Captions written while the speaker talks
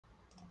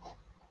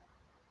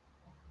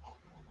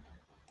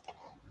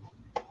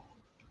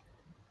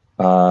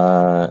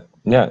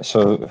Yeah,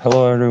 so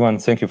hello everyone,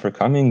 thank you for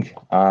coming.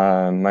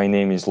 My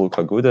name is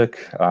Luka Gudek,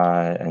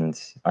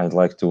 and I'd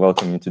like to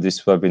welcome you to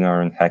this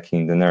webinar on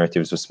hacking the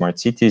narratives of smart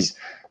cities.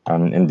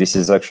 And this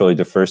is actually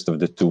the first of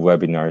the two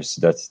webinars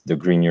that the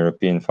Green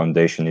European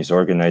Foundation is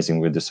organizing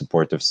with the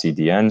support of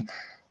CDN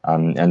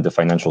and the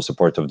financial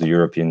support of the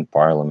European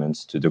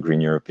Parliament to the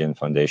Green European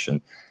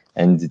Foundation.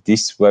 And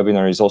this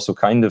webinar is also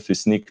kind of a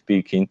sneak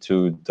peek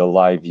into the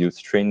live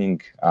youth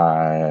training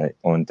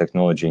on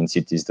technology in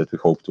cities that we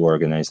hope to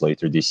organize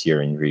later this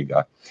year in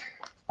Riga.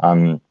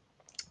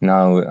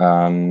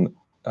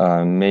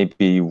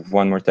 Maybe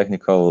one more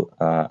technical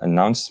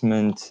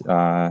announcement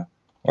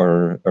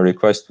or a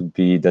request would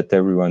be that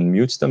everyone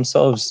mutes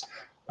themselves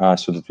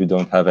so that we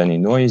don't have any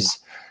noise.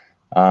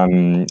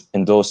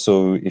 And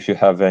also, if you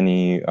have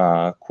any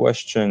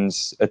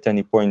questions at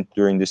any point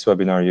during this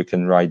webinar, you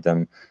can write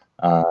them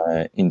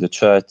in the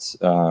chat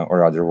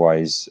or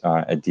otherwise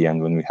at the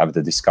end when we have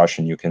the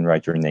discussion, you can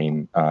write your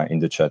name in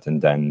the chat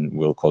and then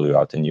we'll call you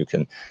out and you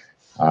can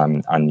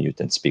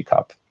unmute and speak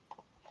up.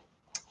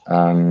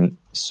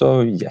 So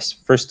yes,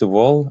 first of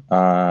all,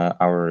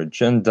 our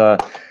agenda.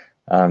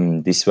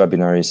 This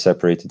webinar is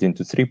separated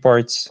into three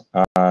parts.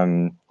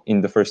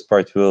 In the first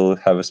part, we'll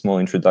have a small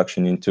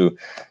introduction into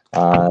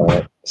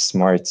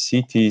smart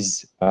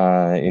cities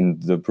in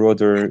the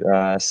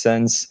broader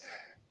sense.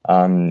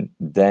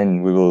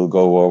 Then we will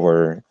go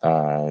over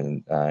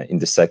in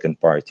the second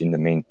part, in the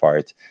main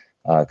part,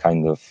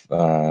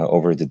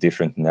 over the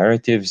different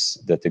narratives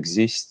that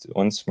exist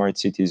on smart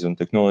cities, on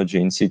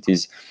technology in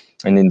cities.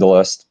 And in the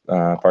last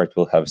part,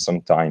 we'll have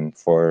some time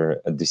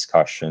for a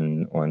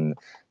discussion on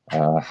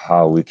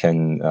how we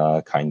can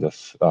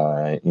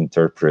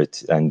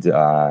interpret and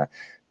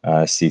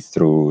see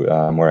through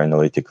more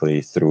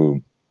analytically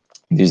through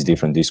these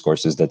different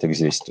discourses that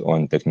exist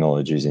on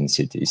technologies in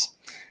cities.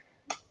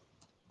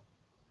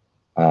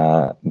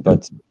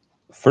 But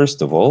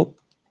first of all,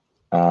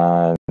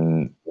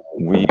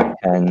 we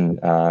can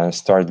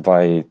start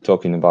by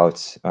talking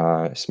about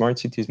smart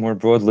cities more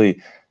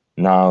broadly.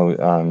 Now,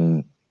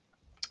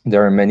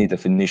 there are many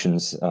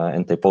definitions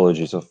and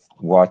typologies of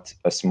what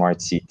a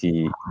smart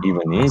city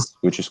even is,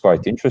 which is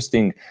quite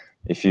interesting.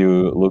 If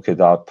you look it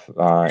up,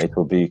 it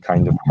will be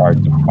kind of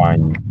hard to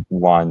find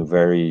one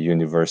very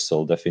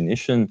universal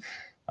definition.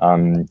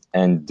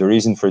 And the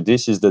reason for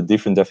this is that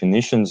different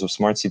definitions of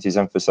smart cities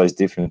emphasize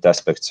different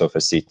aspects of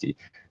a city.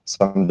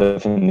 Some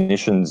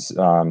definitions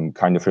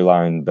kind of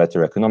rely on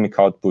better economic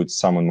output,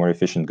 some on more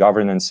efficient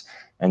governance,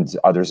 and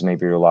others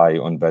maybe rely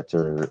on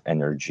better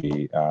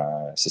energy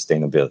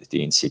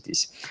sustainability in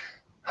cities.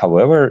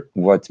 However,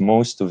 what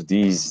most of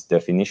these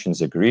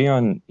definitions agree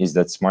on is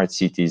that smart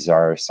cities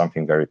are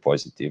something very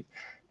positive.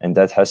 And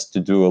that has to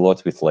do a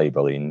lot with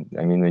labeling.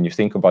 I mean, when you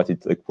think about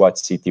it, like what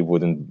city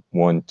wouldn't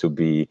want to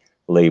be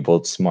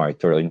labeled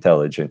smart or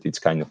intelligent? It's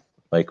kind of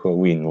like a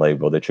win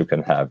label that you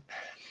can have.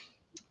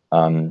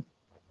 And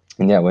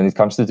yeah, when it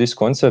comes to this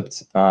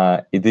concept,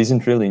 it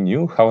isn't really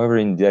new. However,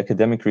 in the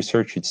academic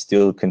research, it's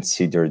still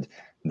considered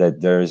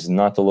that there's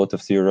not a lot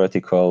of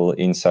theoretical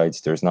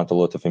insights, there's not a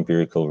lot of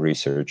empirical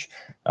research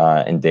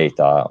and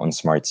data on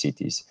smart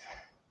cities.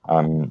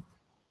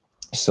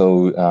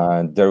 So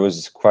there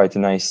was quite a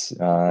nice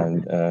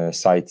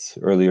site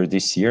earlier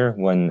this year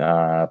when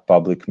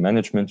Public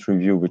Management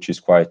Review, which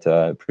is quite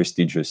a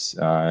prestigious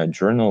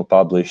journal,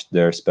 published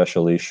their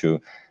special issue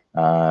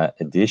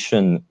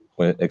edition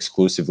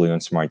exclusively on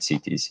smart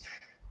cities.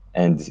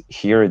 And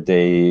here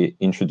they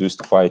introduced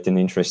quite an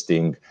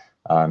interesting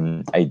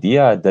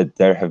idea that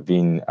there have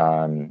been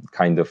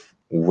kind of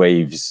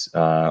waves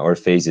or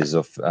phases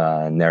of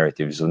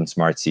narratives on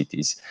smart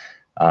cities.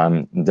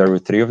 There were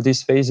three of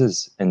these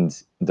phases,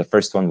 and the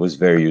first one was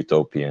very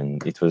utopian.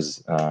 It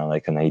was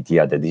like an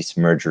idea that this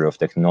merger of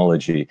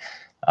technology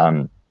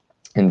and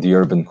the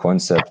urban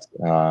concept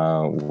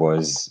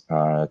was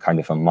kind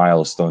of a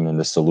milestone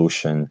and a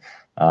solution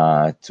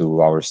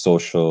to our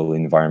social,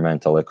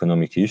 environmental,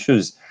 economic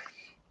issues.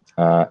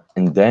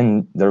 And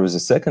then there was a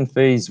second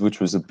phase, which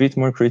was a bit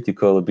more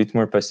critical, a bit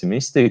more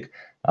pessimistic,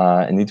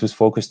 and it was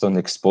focused on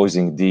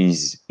exposing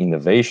these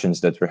innovations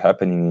that were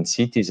happening in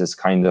cities as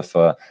kind of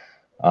a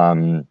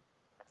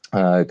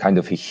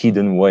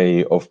hidden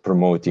way of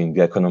promoting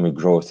economic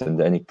growth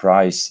at any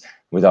price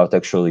without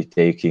actually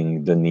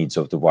taking the needs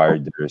of the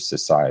wider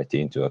society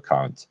into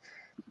account.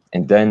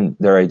 And then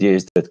their idea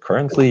is that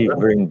currently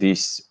we're in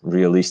this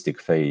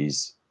realistic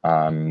phase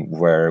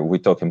where we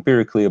talk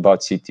empirically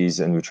about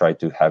cities and we try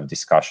to have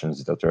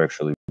discussions that are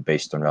actually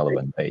based on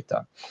relevant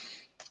data.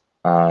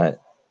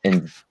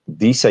 And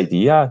this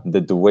idea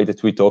that the way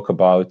that we talk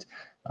about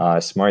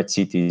smart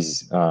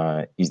cities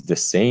is the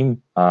same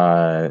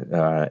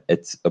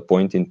at a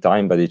point in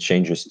time, but it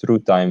changes through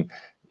time,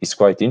 is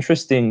quite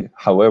interesting.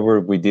 However,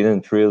 we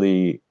didn't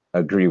really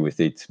agree with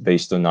it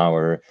based on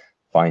our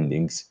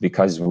findings,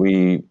 because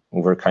we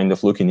were kind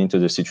of looking into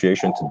the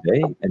situation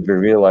today and we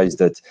realized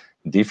that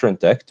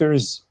different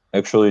actors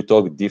actually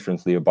talk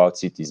differently about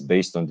cities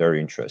based on their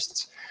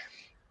interests.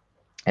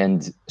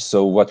 And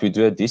so what we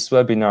do at this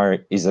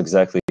webinar is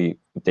exactly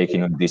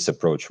taking on this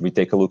approach. We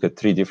take a look at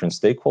three different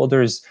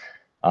stakeholders.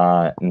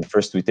 And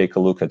first, we take a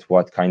look at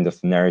what kind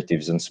of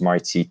narratives on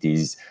smart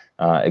cities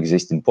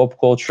exist in pop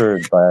culture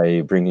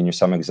by bringing you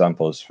some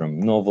examples from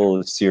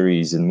novels,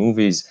 series, and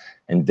movies.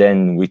 And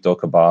then we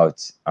talk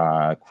about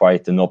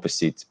quite an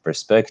opposite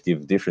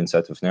perspective, different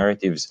set of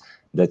narratives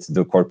that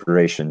the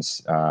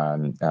corporations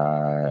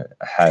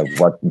have,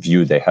 what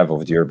view they have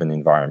of the urban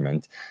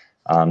environment.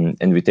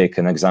 And we take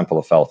an example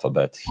of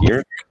Alphabet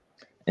here.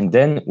 And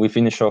then we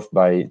finish off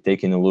by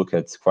taking a look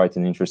at quite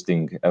an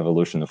interesting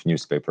evolution of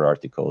newspaper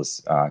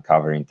articles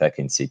covering tech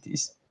in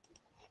cities.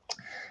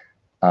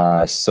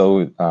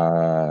 So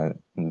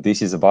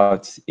this is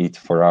about it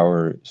for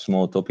our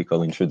small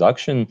topical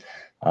introduction.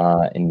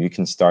 And we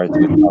can start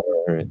with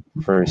our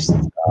first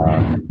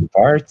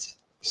part,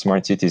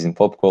 smart cities in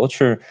pop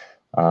culture.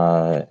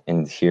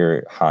 And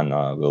here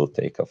Hannah will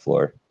take a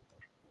floor.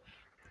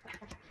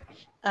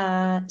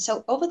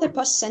 So over the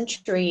past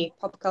century,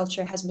 pop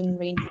culture has been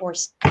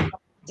reinforcing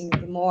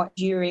the more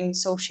enduring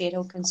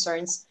societal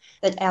concerns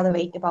that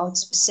elevate about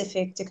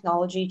specific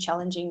technology,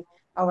 challenging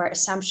our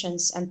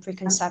assumptions and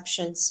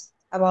preconceptions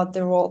about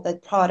the role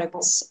that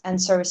products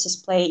and services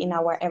play in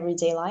our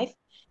everyday life.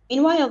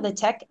 Meanwhile, the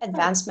tech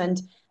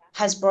advancement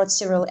has brought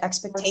several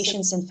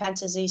expectations and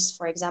fantasies.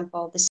 For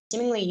example, the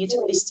seemingly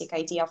utopistic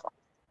idea of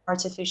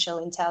artificial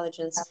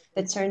intelligence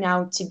that turned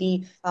out to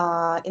be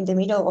in the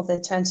middle of the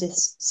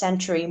 20th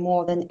century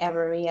more than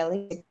ever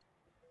realistic.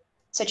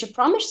 Such a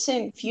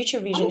promising future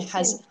vision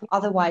has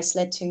otherwise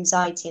led to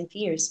anxiety and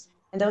fears,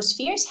 and those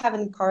fears have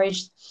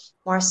encouraged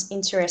mass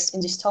interest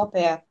in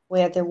dystopia,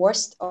 where the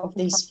worst of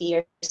these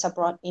fears are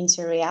brought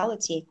into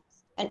reality.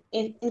 And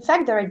in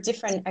fact, there are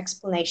different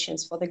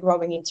explanations for the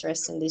growing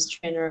interest in this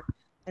genre.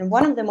 And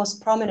one of the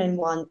most prominent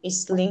one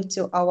is linked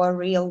to our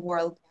real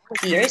world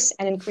fears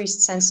and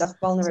increased sense of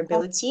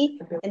vulnerability.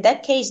 In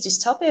that case,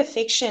 dystopia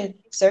fiction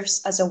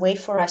serves as a way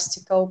for us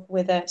to cope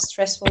with a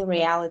stressful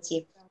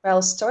reality,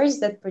 while stories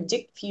that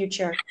predict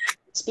future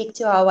speak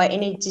to our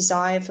innate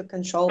desire for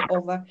control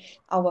over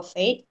our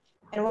fate.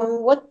 And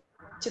what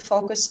to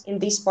focus in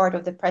this part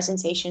of the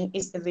presentation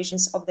is the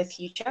visions of the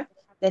future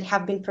that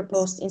have been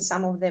proposed in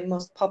some of the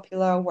most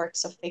popular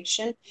works of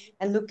fiction,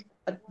 and look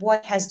at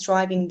what has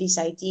driving these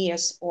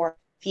ideas or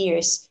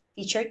fears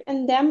featured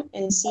in them,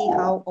 and see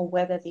how or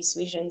whether these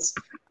visions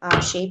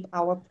shape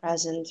our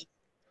present.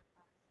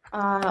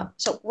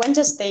 So when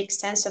does the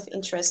extensive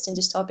interest in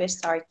dystopia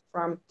start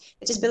from?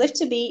 It is believed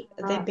to be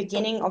the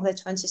beginning of the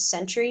 20th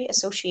century,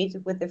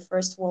 associated with the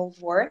First World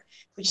War,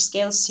 which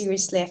scale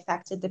seriously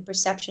affected the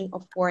perception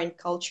of foreign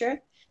culture.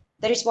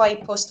 That is why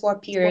post-war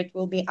period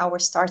will be our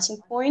starting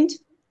point.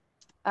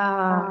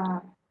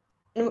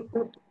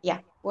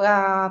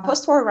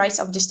 Post-war rise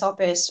of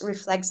dystopias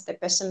reflects the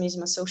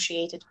pessimism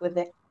associated with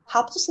the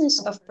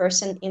helplessness of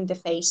person in the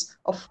face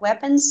of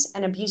weapons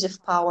and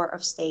abusive power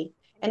of state.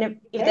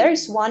 And if there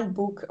is one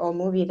book or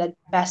movie that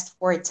best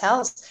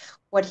foretells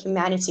what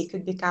humanity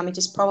could become, it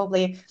is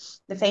probably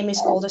the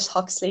famous Aldous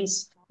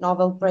Huxley's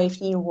novel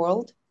Brave New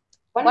World.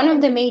 One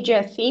of the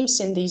major themes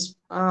in this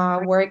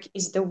work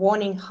is the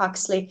warning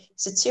Huxley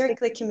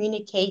satirically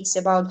communicates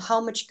about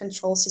how much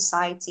control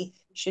society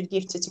should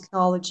give to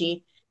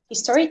technology. His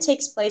story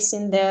takes place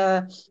in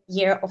the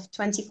year of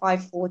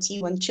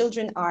 2540, when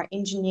children are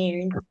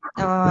engineered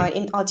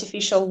in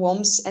artificial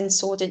wombs and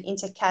sorted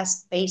into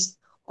castes based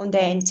on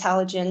their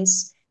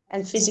intelligence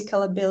and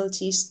physical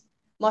abilities.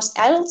 Most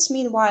adults,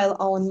 meanwhile,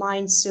 are on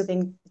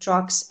mind-soothing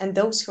drugs, and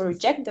those who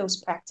reject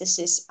those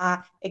practices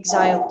are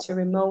exiled to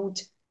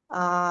remote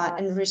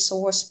and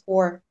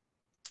resource-poor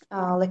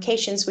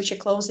locations, which are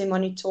closely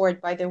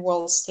monitored by the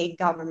world state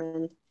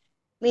government.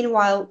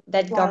 Meanwhile,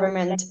 that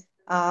government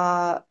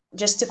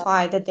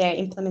justify that their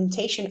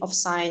implementation of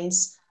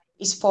science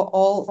is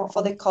for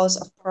the cause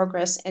of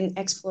progress and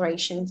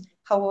exploration.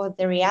 However,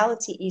 the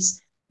reality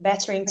is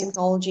bettering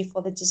technology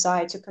for the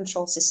desire to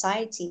control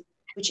society,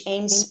 which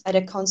aims at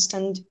a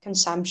constant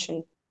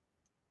consumption.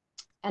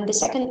 And the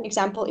second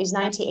example is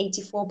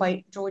 1984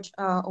 by George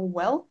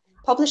Orwell.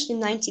 Published in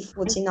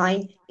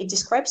 1949, it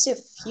describes a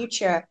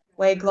future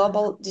where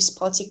global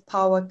despotic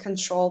power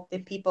controlled the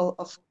people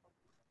of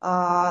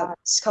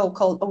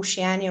so-called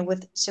Oceania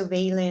with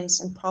surveillance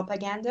and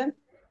propaganda.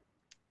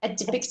 It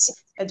depicts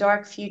a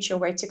dark future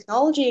where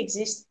technology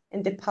exists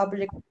in the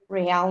public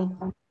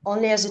realm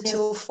only as a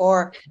tool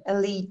for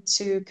elite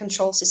to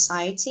control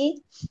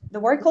society. The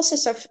work also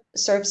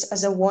serves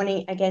as a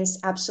warning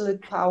against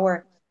absolute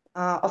power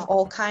of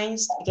all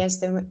kinds, against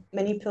the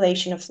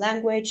manipulation of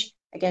language,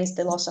 against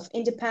the loss of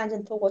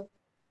independent thought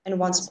and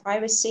one's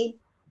privacy.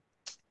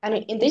 And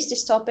in this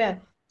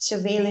dystopia,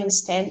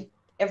 surveillance tent,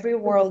 every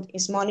world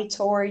is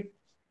monitored,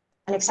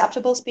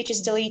 unacceptable speech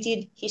is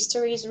deleted,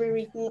 history is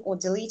rewritten or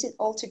deleted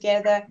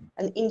altogether,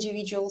 and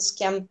individuals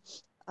can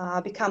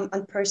become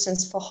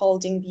unpersons for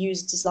holding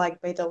views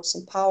disliked by those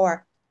in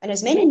power. And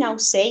as many now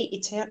say,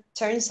 it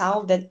turns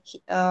out that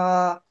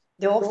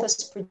the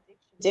author's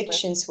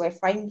predictions were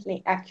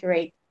frighteningly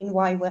accurate in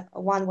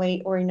one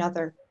way or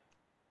another.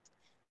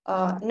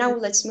 Now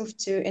let's move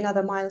to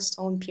another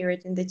milestone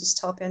period in the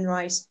dystopian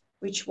rise,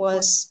 which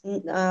was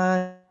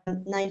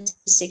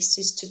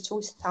 1960s to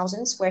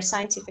 2000s, where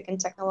scientific and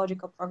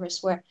technological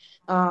progress were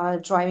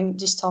driving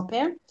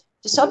dystopia.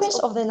 Dystopias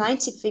of the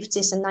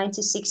 1950s and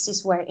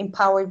 1960s were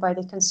empowered by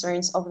the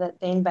concerns of the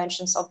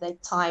inventions of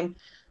that time,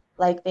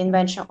 like the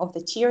invention of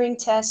the Turing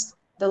test,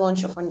 the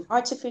launch of an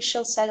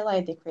artificial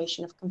satellite, the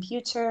creation of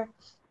computer,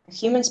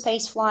 human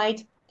space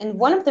flight. And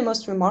one of the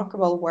most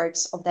remarkable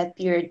works of that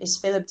period is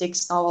Philip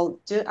Dick's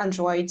novel Do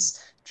Androids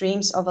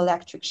Dreams of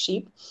Electric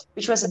Sheep,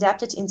 which was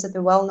adapted into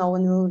the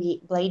well-known movie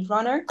Blade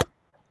Runner.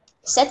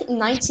 Set in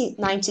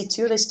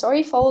 1992, the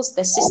story follows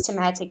the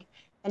systematic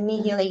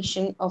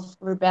annihilation of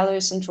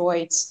rebellious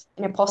androids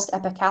in a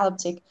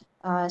post-apocalyptic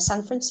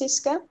San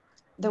Francisco.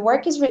 The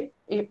work is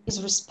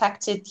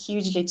respected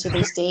hugely to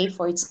this day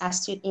for its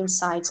astute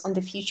insights on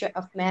the future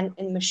of man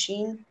and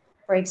machine.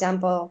 For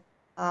example,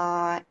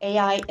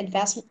 AI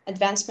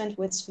advancement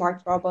with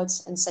smart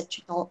robots and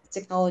such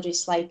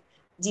technologies like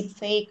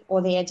deepfake,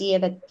 or the idea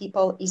that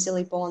people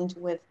easily bond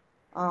with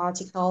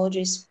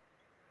technologies.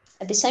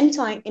 At the same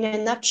time, in a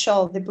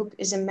nutshell, the book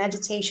is a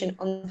meditation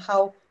on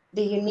how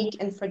the unique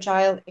and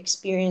fragile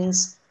human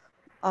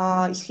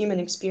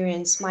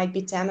experience, might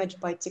be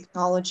damaged by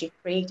technology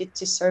created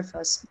to serve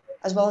us,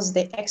 as well as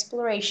the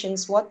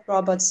explorations what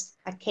robots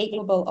are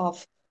capable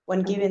of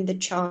when given the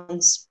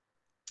chance.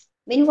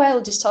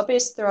 Meanwhile,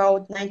 dystopias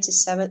throughout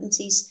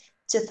 1970s,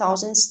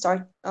 2000s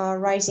start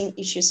rising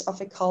issues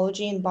of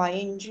ecology and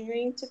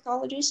bioengineering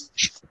technologies.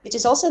 It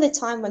is also the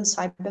time when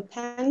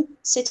cyberpunk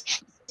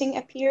setting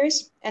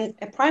appears, and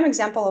a prime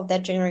example of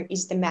that genre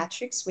is The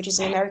Matrix, which is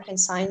an American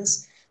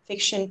science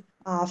fiction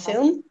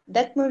film.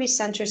 That movie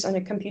centers on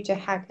a computer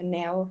hacker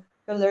Neo,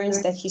 who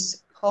learns that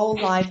his whole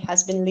life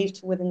has been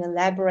lived with an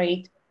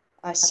elaborate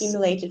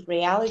simulated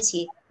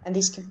reality, and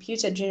this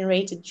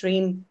computer-generated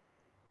dream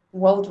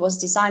world was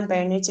designed by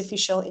an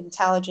artificial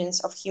intelligence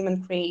of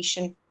human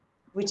creation,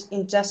 which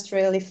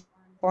industrially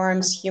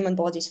farms human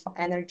bodies for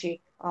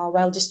energy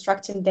while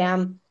distracting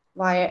them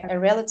via a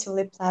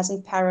relatively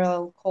pleasant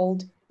parallel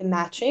called The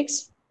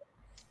Matrix.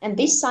 And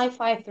this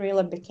sci-fi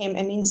thriller became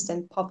an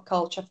instant pop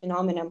culture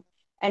phenomenon.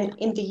 And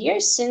in the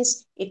years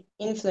since, its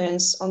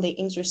influence on the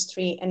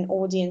industry and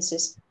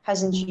audiences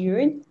has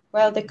endured,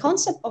 while the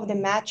concept of the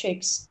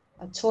Matrix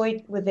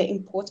toyed with the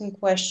important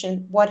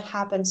question, what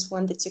happens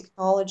when the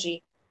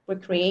technology we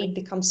create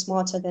becomes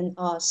smarter than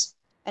us?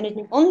 And it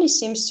only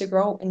seems to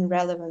grow in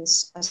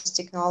relevance as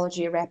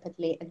technology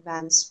rapidly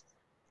advances.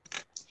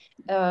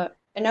 Uh,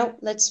 and now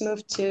let's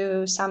move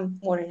to some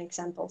modern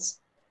examples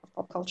of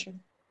pop culture.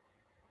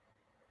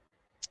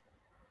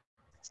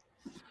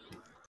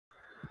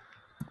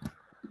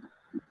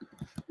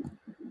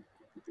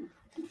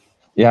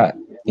 Yeah,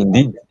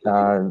 indeed.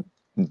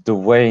 The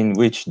way in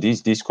which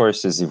these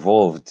discourses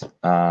evolved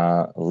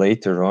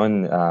later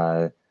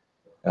on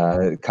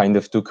kind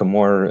of took a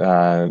more,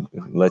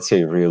 let's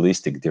say,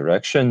 realistic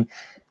direction.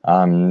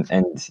 And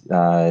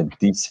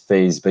this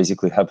phase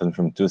basically happened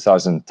from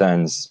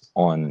 2010s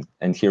on.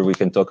 And here we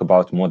can talk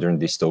about modern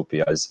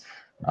dystopias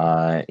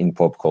in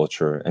pop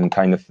culture, and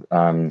kind of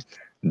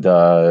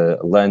the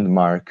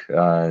landmark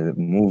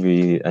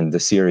movie and the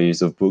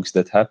series of books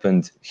that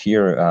happened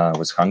here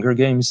was Hunger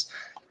Games.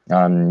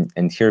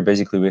 And here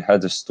basically we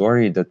had a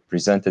story that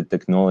presented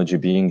technology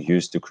being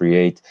used to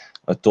create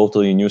a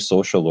totally new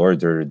social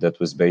order that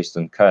was based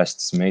on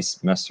castes,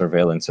 mass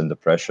surveillance, and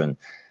oppression.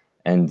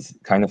 And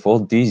kind of all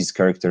these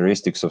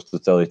characteristics of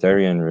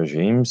totalitarian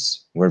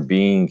regimes were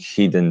being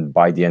hidden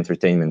by the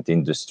entertainment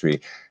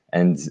industry,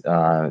 and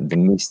the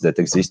myths that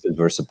existed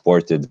were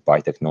supported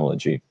by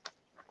technology.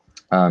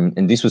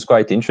 And this was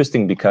quite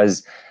interesting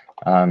because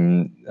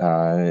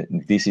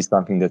this is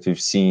something that we've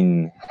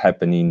seen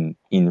happening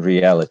in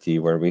reality,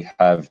 where we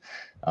have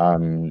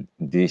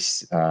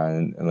this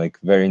like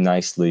very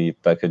nicely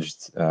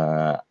packaged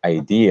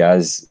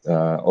ideas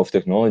of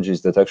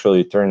technologies that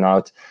actually turn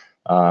out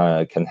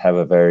can have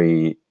a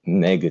very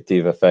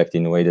negative effect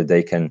in a way that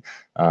they can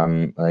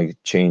like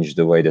change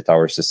the way that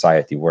our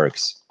society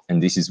works.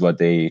 And this is what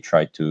they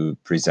try to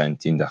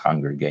present in the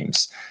Hunger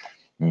Games.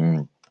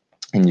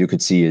 And you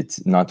could see it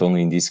not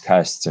only in these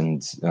casts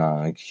and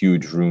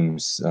huge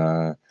rooms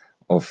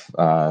of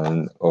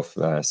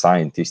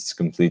scientists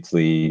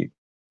completely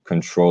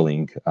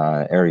controlling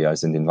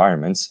areas and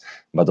environments,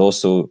 but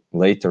also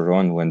later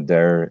on when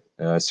there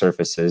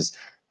surfaces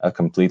a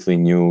completely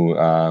new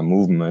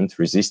movement,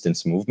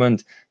 resistance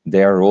movement,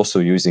 they are also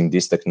using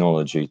this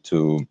technology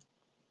to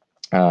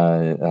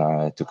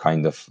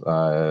kind of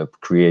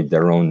create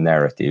their own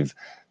narrative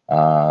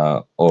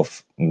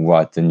of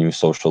what the new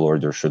social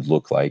order should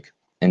look like.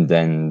 And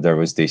then there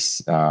was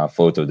this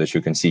photo that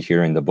you can see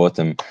here in the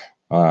bottom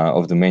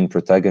of the main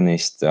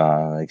protagonist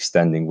like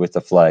standing with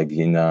a flag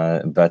in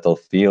a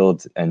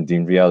battlefield, and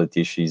in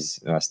reality she's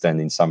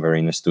standing somewhere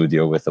in a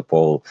studio with a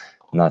pole,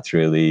 not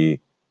really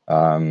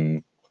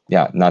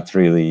not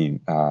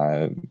really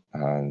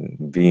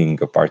being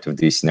a part of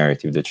this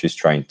narrative that she's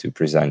trying to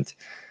present.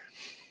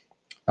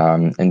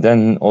 And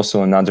then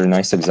also another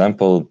nice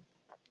example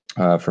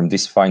from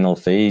this final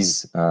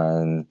phase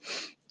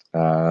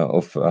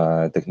of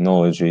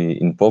technology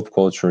in pop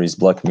culture is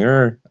Black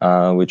Mirror,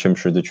 which I'm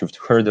sure that you've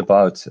heard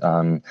about.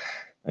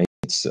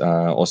 It's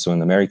also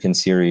an American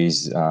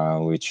series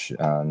which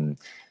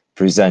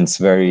presents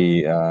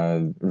very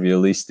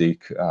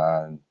realistic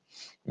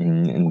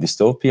in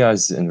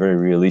dystopias and very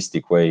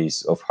realistic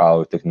ways of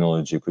how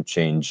technology could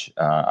change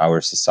our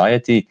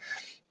society.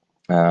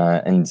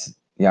 And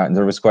yeah,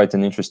 there was quite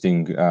an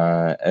interesting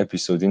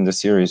episode in the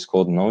series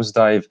called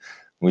Nosedive,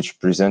 which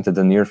presented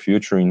a near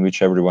future in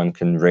which everyone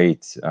can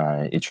rate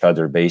each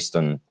other based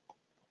on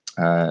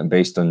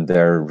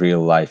their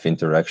real life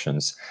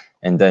interactions.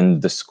 And then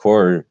the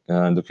score,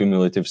 the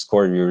cumulative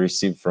score you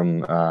receive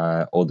from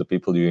all the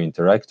people you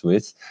interact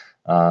with,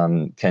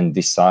 can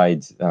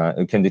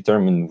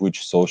determine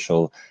which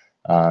social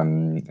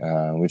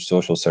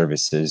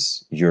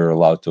services you're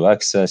allowed to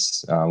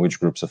access, which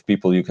groups of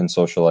people you can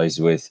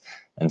socialize with,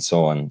 and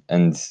so on.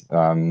 And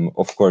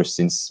of course,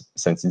 since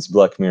it's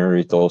Black Mirror,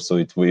 it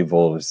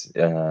evolves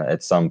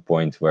at some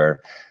point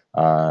where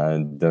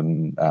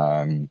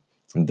the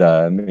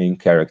main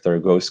character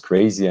goes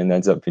crazy and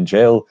ends up in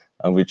jail,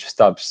 which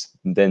stops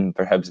then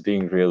perhaps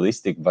being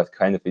realistic, but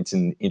kind of it's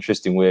an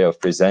interesting way of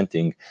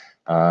presenting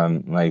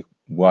like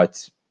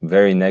what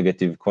very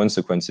negative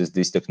consequences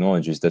these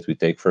technologies that we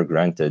take for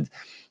granted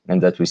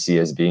and that we see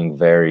as being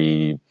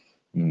very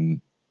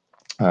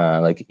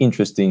like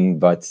interesting,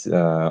 but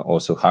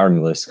also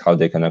harmless, how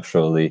they can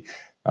actually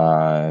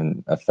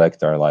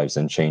affect our lives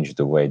and change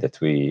the way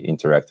that we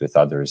interact with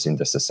others in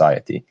the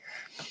society.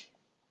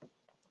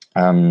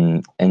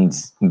 And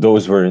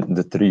those were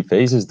the three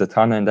phases that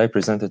Hannah and I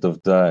presented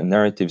of the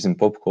narratives in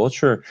pop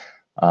culture.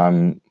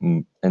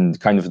 And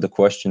kind of the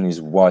question is,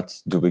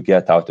 what do we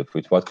get out of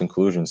it? What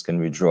conclusions can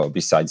we draw?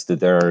 Besides that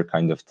there are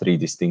kind of three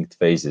distinct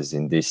phases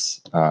in this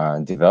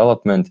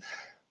development.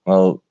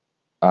 Well,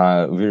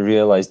 we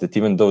realized that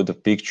even though the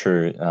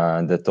picture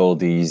that all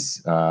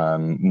these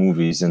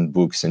movies and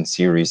books and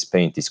series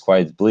paint is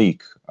quite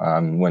bleak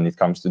when it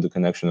comes to the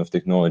connection of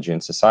technology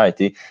and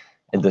society,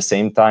 at the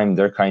same time,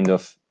 they're kind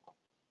of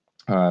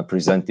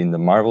presenting the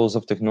marvels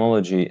of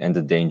technology and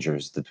the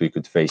dangers that we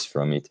could face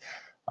from it.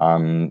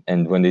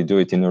 And when they do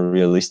it in a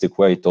realistic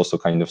way, it also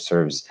kind of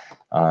serves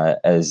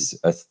as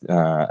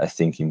a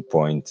thinking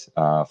point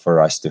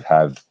for us to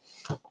have,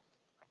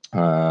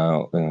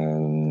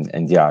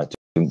 and yeah, to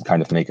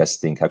kind of make us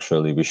think,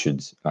 actually, we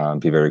should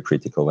be very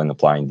critical when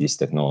applying these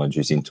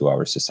technologies into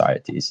our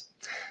societies.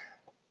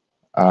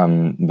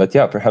 But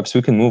yeah, perhaps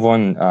we can move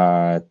on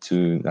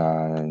to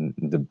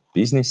the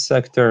business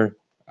sector.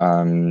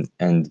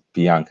 And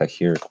Bianca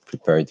here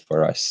prepared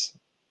for us.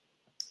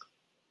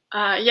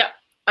 Yeah,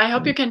 I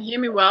hope you can hear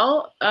me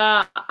well.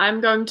 I'm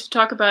going to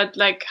talk about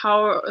like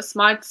how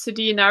smart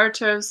city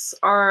narratives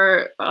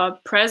are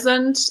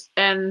present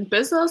in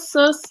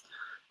businesses,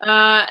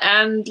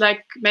 and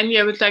like mainly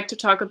I would like to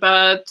talk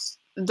about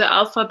the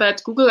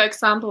Alphabet Google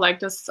example, like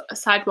the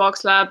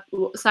Sidewalk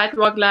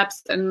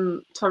Labs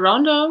in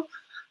Toronto.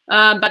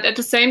 But at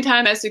the same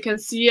time, as you can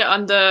see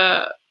on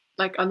the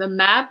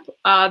map,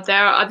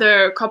 there are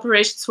other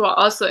corporations who are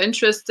also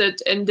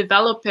interested in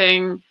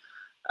developing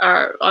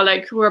or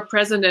like who are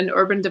present in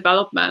urban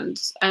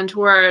development and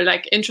who are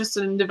like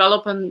interested in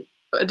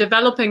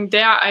developing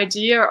their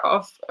idea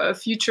of a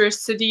future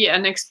city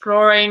and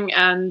exploring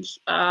and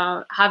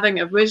having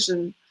a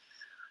vision.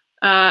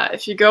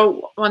 If you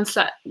go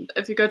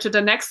to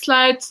the next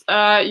slide,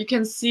 you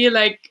can see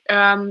like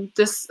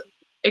this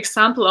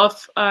example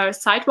of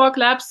Sidewalk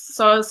Labs.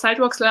 So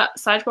Sidewalk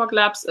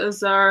Labs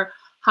is a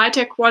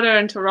high-tech quarter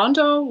in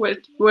Toronto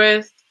with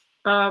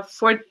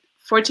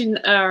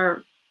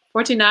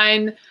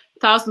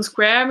 49,000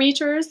 square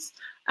meters,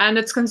 and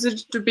it's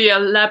considered to be a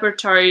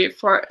laboratory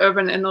for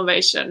urban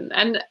innovation.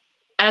 And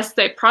as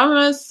they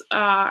promise,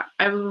 I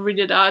will read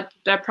it out,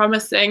 they're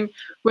promising,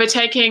 we're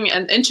taking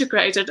an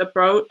integrated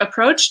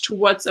approach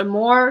towards a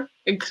more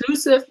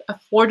inclusive,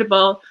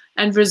 affordable,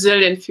 and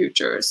resilient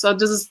future. So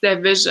this is their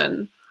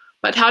vision.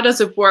 But how does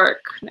it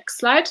work? Next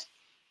slide.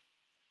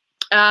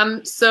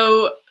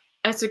 So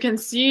as you can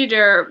see,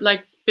 they're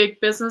like big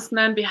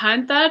businessmen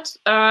behind that,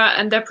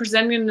 and they're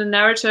presenting the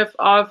narrative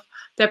of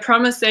they're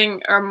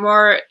promising a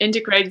more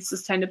integrated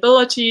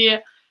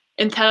sustainability,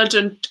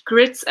 intelligent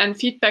grids and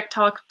feedback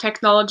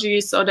technology.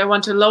 So they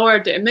want to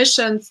lower the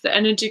emissions, the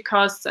energy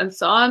costs, and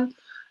so on.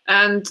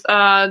 And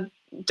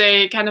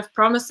they kind of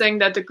promising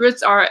that the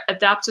grids are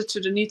adapted to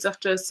the needs of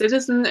the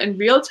citizen in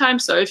real time.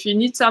 So if you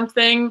need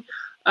something,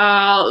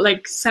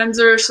 like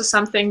sensors or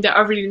something, they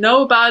already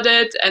know about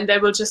it and they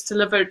will just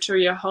deliver it to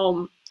your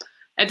home.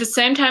 At the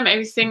same time,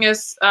 everything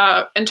is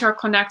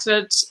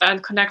interconnected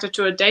and connected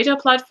to a data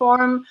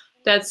platform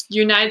that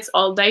unites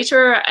all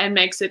data and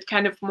makes it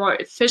kind of more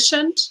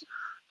efficient.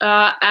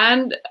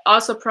 And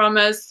also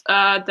promise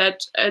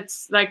that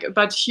it's like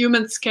about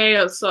human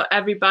scale. So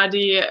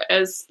everybody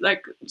is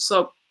like,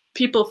 so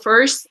people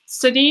first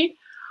city.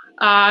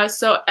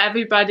 So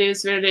everybody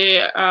is really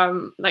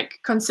like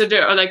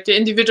considered, or like the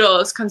individual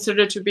is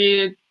considered to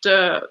be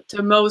the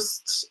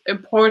most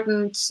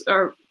important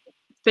or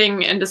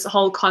thing in this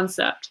whole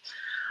concept.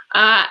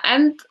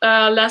 And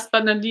last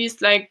but not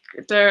least, like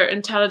their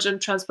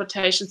intelligent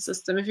transportation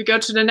system. If you go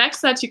to the next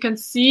slide, you can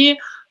see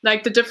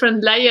like the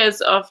different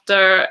layers of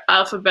the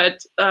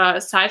Alphabet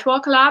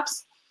sidewalk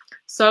labs.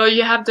 So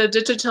you have the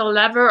digital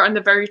lever on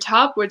the very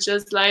top, which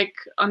is like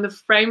on the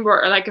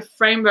framework, like a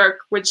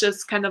framework, which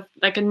is kind of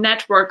like a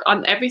network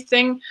on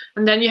everything.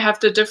 And then you have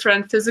the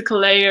different physical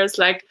layers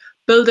like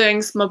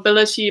buildings,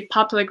 mobility,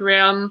 public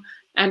realm,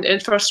 and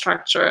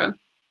infrastructure.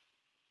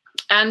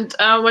 And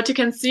what you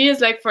can see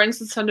is, like, for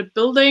instance, on the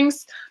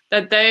buildings,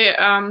 that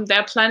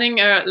they're planning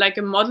like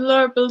a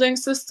modular building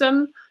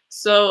system,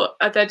 so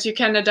that you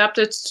can adapt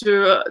it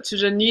to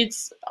the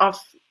needs of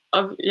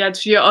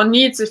to your own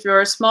needs. If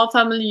you're a small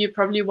family, you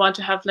probably want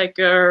to have like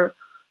a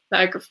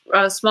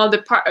small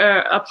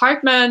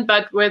apartment,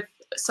 but with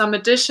some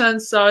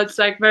additions. So it's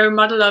like very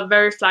modular,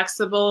 very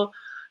flexible.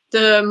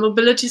 The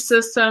mobility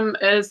system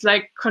is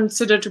like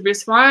considered to be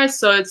smart,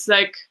 so it's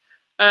like.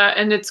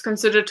 And it's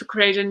considered to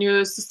create a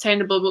new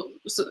sustainable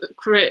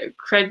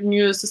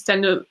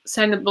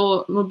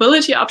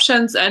mobility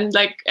options, and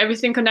like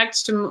everything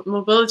connected to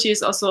mobility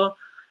is also,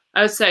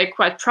 I would say,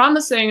 quite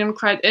promising and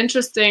quite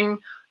interesting,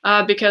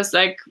 because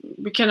like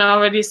we can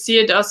already see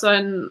it also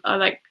in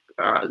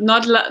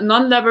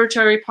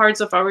non-laboratory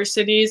parts of our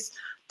cities,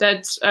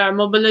 that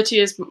mobility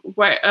is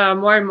more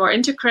and more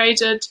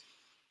integrated,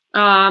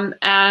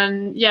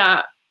 and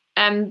yeah,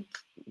 and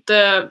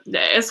there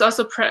is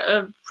also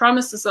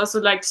promises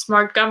also like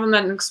smart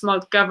government and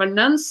smart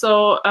governance.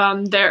 So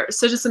their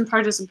citizen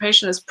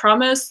participation is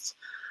promised,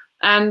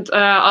 and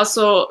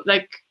also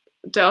like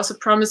they also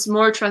promise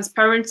more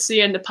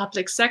transparency in the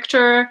public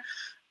sector.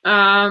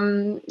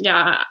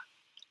 Yeah,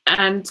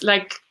 and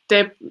like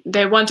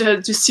they want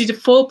to see the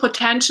full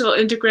potential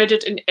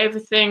integrated in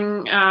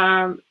everything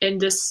in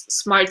this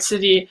smart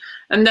city.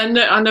 And then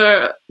on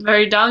the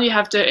very down, you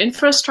have the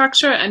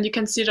infrastructure, and you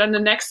can see it on the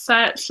next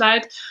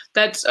slide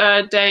that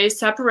they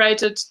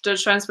separated the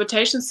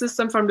transportation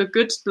system from the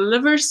goods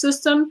delivery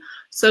system.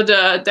 So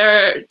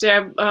their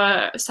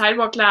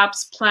sidewalk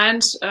labs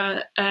planned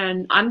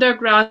an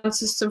underground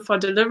system for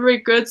delivery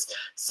goods,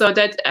 so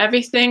that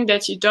everything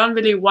that you don't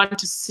really want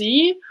to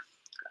see,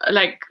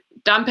 like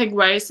dumping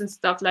waste and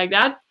stuff like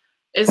that,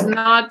 is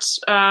not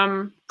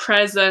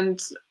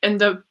present in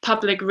the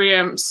public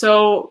realm.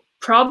 So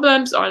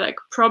problems or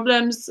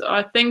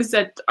things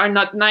that are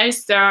not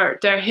nice, they're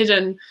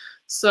hidden.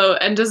 So,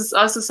 and this is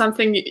also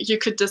something you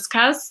could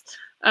discuss.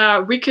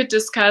 We could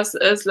discuss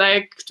is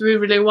like, do we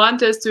really want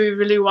this? Do we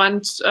really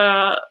want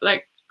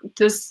like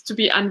this to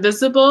be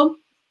invisible?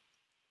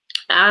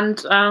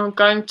 And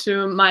going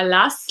to my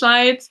last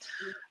slide.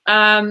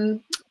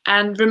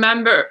 And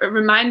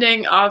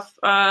reminding of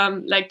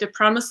like the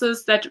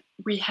promises that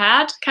we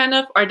had, kind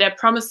of, or the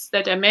promises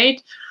that I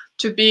made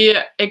to be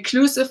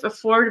inclusive,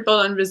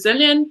 affordable, and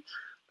resilient.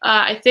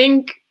 I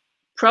think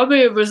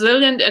probably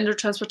resilient in the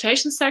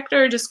transportation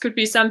sector, this could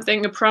be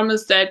something, a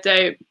promise that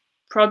they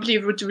probably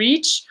would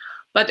reach.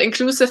 But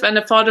inclusive and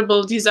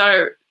affordable, these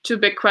are two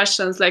big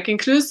questions. Like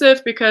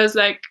inclusive, because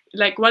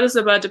like what is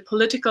about the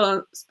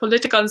political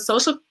and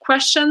social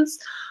questions?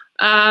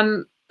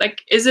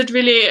 Like, is it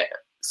really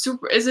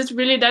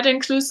that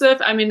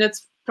inclusive? I mean,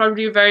 it's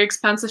probably very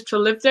expensive to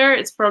live there.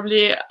 It's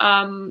probably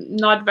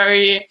not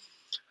very,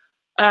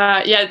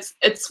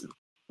 it's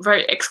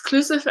very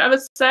exclusive, I would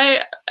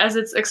say, as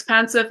it's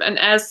expensive, and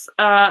as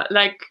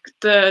like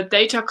the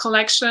data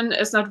collection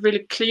is not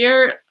really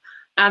clear.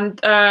 And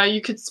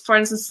you could, for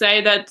instance, say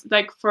that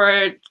like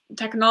for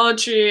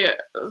technology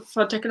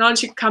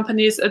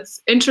companies,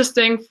 it's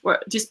interesting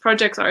these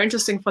projects are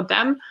interesting for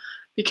them,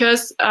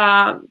 because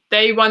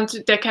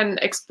they can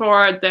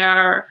explore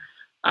their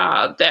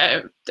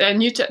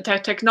new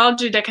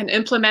technology, they can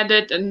implement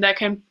it, and they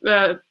can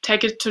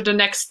take it to the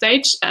next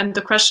stage. And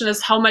the question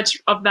is, how much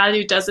of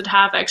value does it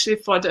have actually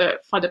for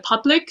the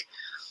public?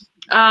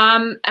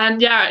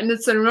 And yeah, and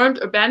it's around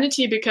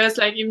urbanity, because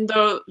like even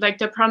though like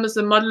they promise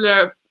a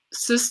modular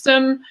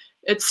system,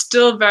 it's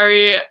still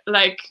very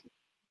like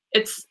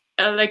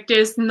like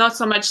there's not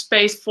so much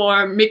space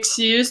for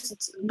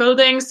mixed-use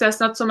buildings. There's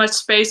not so much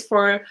space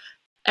for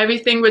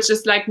everything which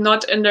is like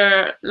not in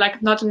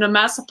the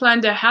master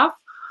plan they have.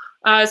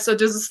 So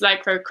this is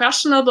like very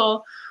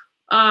questionable.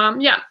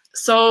 Yeah.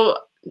 So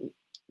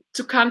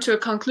to come to a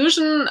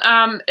conclusion,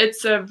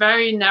 it's a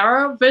very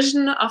narrow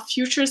vision of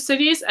future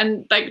cities.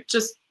 And like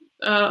just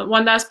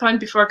one last point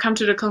before I come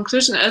to the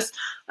conclusion is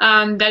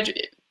that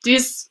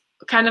this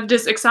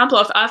example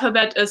of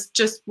Alphabet is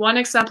just one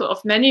example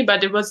of many,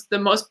 but it was the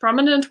most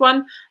prominent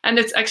one. And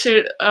it's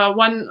actually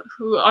one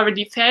who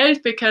already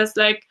failed, because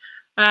like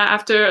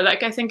after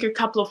like I think a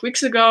couple of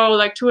weeks ago,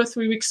 like 2 or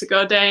 3 weeks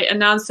ago, they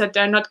announced that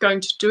they're not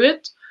going to do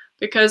it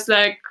because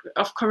like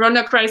of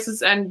Corona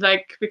crisis, and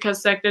like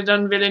because like they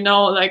don't really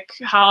know like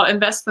how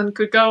investment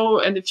could go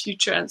in the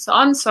future and so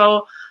on.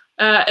 So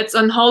it's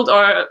on hold,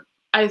 or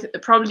I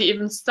probably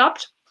even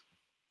stopped.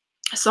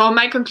 So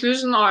my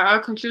conclusion, or our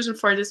conclusion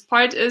for this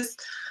part, is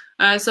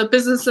So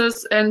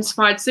businesses and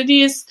smart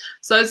cities.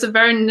 So it's a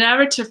very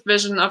narrative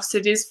vision of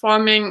cities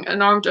forming a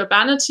normed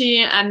urbanity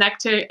and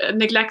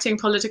neglecting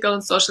political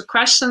and social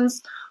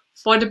questions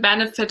for the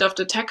benefit of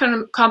the tech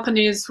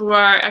companies who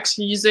are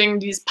actually using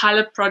these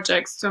pilot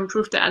projects to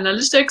improve the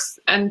analytics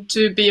and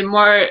to be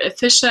more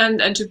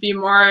efficient and to be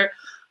more,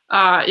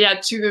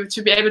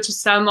 to be able to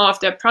sell more of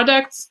their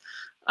products.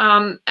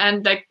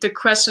 And like the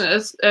question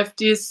is if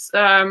these,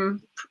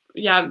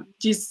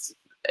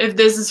 if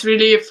this is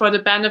really for the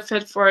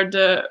benefit for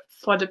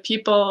the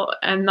people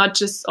and not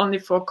just only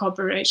for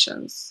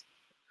corporations.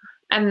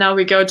 And now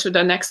we go to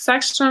the next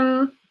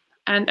section,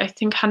 and I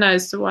think Hannah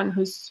is the one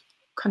who's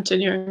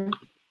continuing.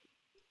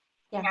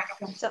 Yeah,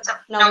 so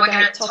now we're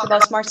going to talk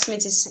about smart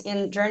cities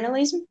in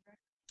journalism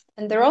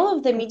and the role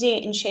of the media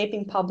in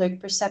shaping public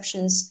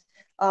perceptions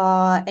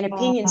and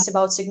opinions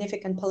about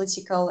significant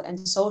political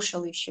and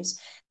social issues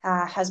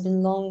has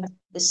been long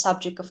the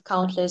subject of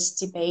countless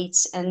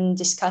debates and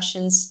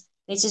discussions.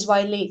 It is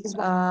widely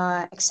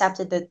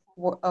accepted that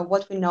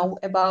what we know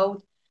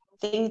about,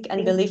 think,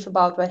 and believe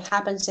about what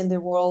happens in the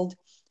world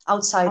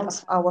outside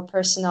of our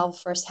personal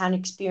first-hand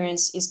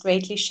experience is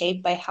greatly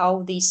shaped by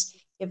how these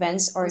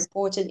events are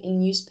reported in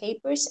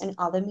newspapers and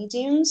other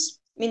mediums.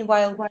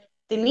 Meanwhile,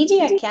 the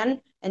media can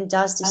and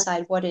does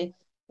decide what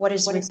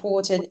is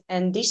reported,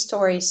 and these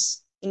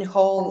stories, in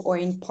whole or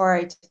in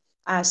part,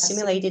 are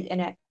assimilated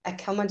and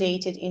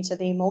accommodated into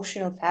the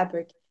emotional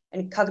fabric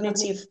and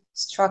cognitive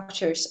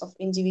structures of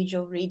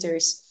individual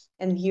readers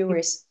and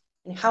viewers,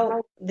 and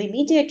how the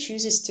media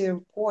chooses to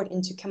report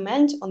and to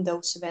comment on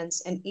those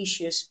events and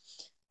issues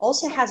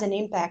also has an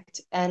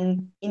impact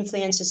and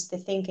influences the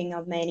thinking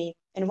of many.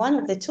 And one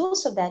of the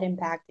tools of that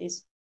impact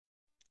is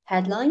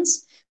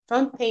headlines,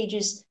 front page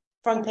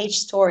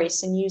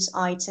stories, and news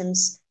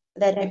items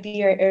that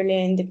appear early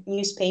in the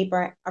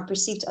newspaper are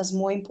perceived as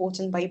more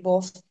important by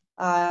both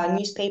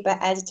newspaper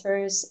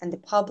editors and the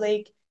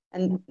public.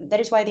 And that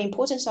is why the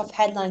importance of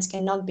headlines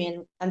cannot be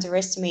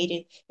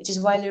underestimated. It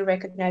is widely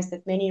recognized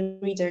that many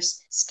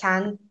readers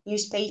scan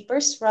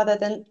newspapers rather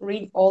than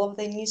read all of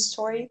the news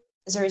story.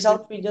 As a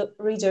result,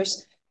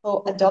 readers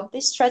who adopt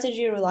this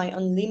strategy rely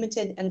on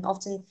limited and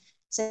often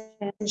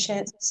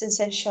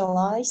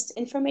sensationalized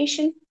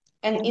information.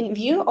 And in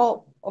view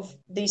of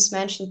these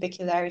mentioned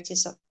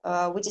peculiarities,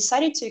 we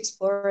decided to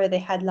explore the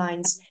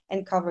headlines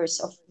and covers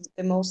of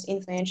the most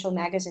influential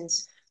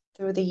magazines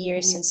through the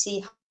years and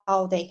see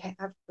how they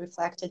have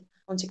reflected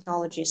on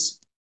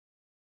technologies.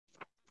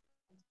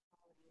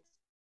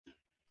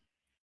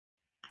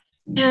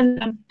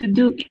 And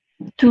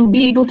to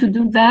be able to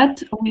do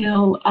that,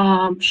 we'll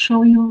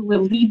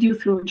lead you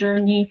through a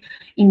journey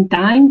in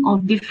time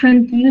of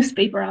different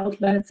newspaper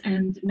outlets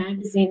and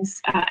magazines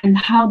and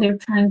how they're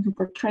trying to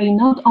portray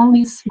not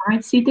only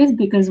smart cities,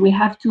 because we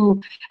have to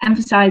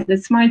emphasize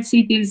that smart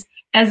cities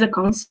as a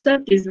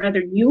concept is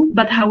rather new,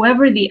 but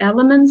however, the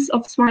elements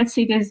of smart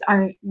cities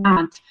are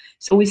not.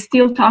 So we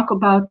still talk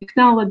about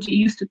technology,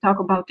 used to talk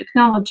about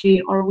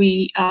technology, or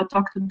we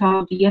talked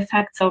about the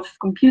effects of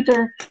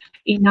computer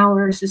in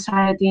our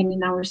society and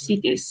in our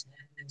cities.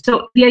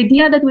 So the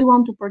idea that we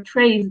want to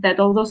portray is that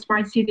although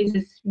smart cities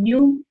is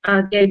new,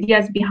 the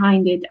ideas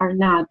behind it are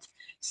not.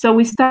 So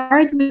we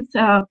start with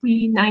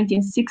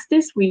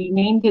pre-1960s. We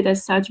named it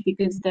as such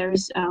because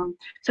there's,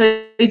 so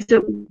it's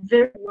a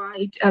very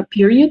wide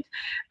period,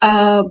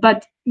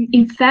 but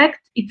in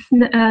fact,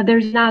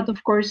 there's not,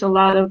 of course, a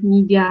lot of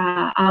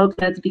media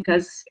outlets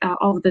because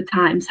of the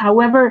times.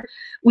 However,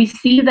 we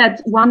see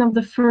that one of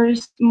the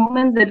first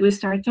moments that we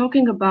start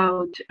talking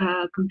about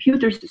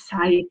computer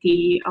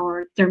society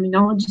or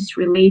terminologies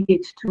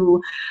related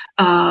to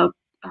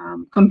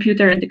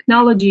computer and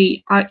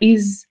technology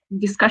is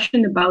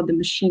discussion about the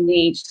machine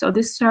age. So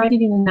this started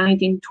in the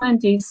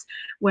 1920s,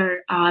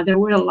 where there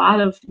were a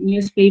lot of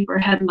newspaper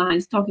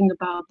headlines talking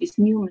about this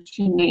new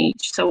machine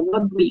age. So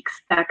what do we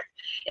expect?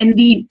 And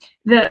you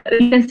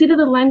can see that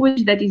the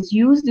language that is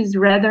used is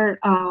rather,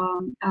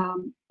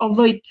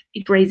 although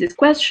it raises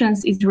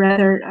questions, is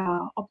rather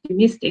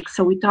optimistic.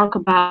 So we talk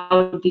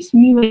about this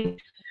new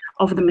age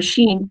of the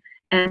machine,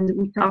 and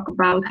we talk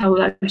about how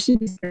our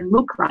cities can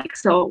look like.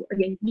 So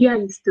the idea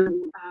is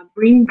to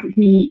bring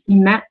the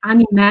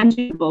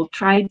unimaginable,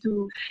 try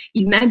to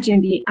imagine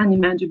the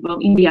unimaginable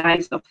in the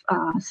eyes of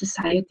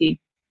society.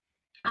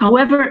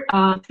 However,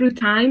 through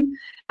time,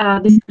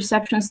 this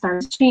perception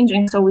starts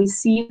changing. So we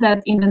see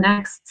that in the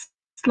next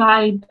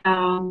slide,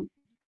 from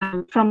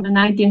the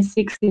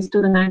 1960s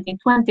to the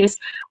 1920s,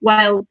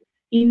 while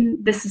in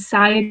the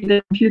society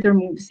the computer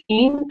moves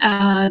in,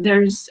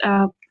 there's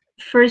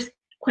first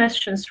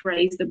questions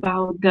raised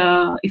about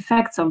the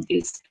effects of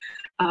this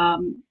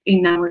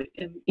in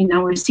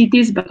our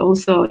cities, but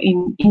also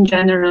in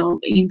general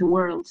in the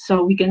world.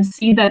 So we can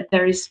see that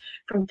there is,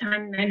 from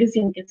Time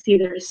magazine, you can see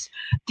there's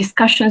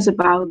discussions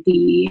about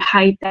the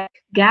high-tech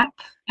gap,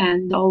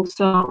 and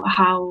also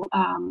how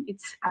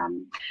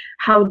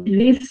how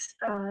these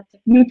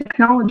new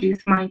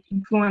technologies might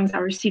influence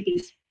our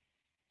cities.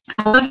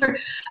 However,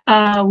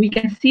 we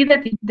can see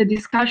that the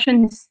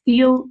discussion is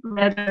still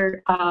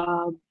rather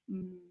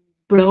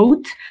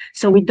broad.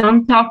 So we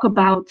don't talk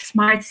about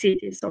smart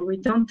cities, or we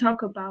don't talk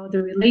about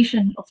the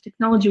relation of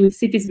technology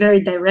with cities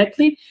very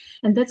directly.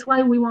 And that's why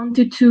we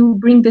wanted to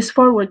bring this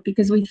forward,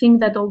 because we think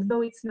that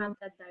although it's not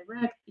that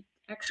direct, it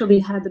actually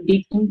had a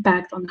big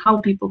impact on how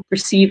people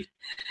perceived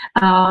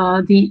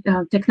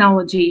the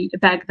technology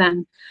back then.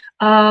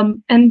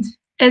 And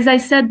as I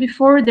said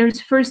before, there's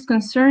first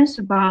concerns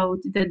about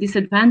the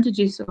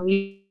disadvantages or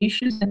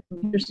issues that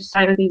computer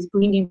society is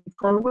bringing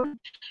forward.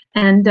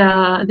 And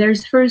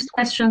there's first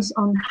questions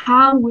on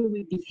how will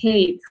we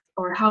behave,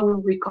 or how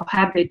will we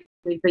cohabit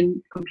with the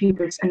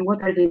computers, and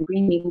what are they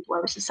bringing into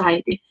our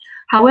society.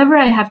 However,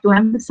 I have to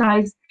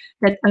emphasize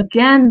that,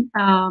 again,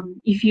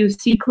 if you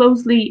see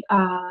closely,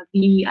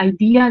 the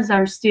ideas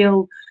are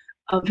still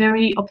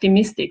very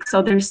optimistic.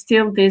 So there's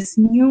still this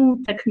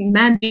new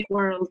magic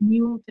world,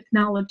 new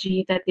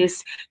technology that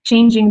is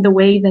changing the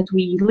way that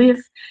we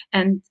live,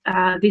 and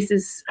this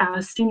is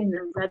seen in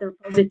a rather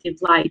positive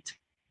light.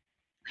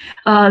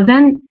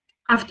 Then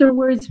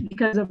afterwards,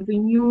 because of the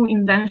new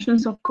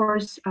inventions, of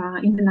course,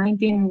 in the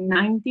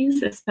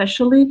 1990s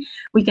especially,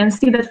 we can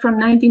see that from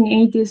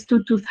 1980s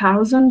to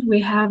 2000, we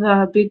have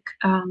a big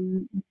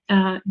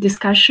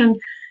discussion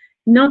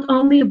not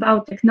only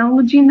about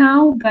technology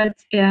now, but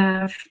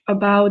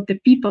about the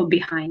people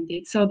behind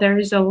it. So there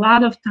is a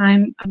lot of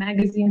time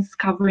magazines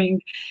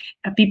covering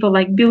people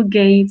like Bill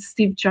Gates,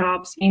 Steve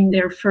Jobs in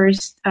their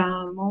first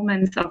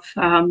moments of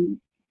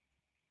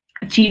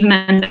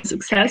achievement and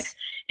success,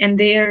 and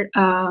they're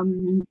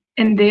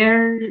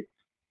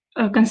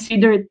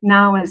considered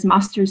now as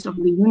masters of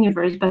the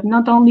universe, but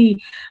not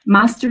only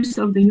masters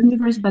of the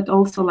universe, but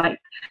also like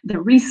the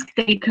risk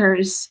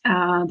takers,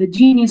 the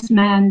genius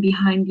man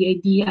behind the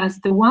ideas,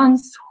 the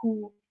ones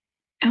who,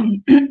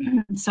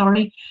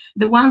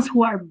 the ones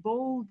who are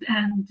bold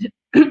and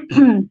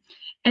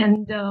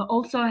and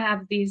also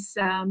have these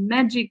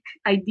magic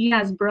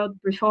ideas brought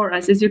before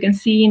us. As you can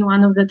see in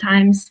one of the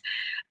Times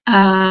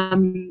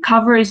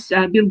covers,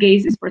 Bill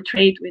Gates is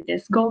portrayed with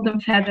this golden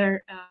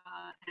feather,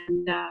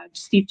 and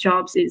Steve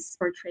Jobs is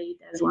portrayed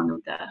as one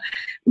of the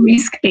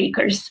risk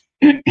takers.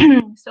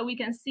 So we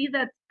can see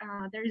that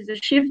there is a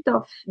shift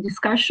of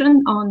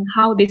discussion on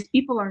how these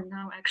people are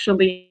now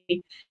actually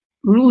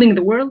ruling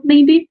the world,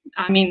 maybe.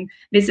 I mean,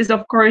 this is,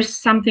 of course,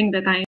 something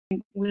that I'm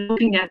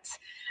looking at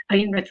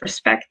in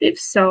retrospective.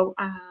 So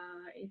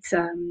it's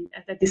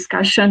the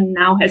discussion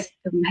now has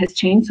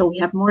changed, so we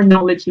have more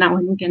knowledge now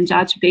and we can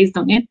judge based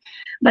on it.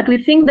 But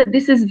we think that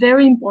this is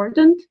very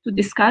important to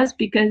discuss,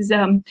 because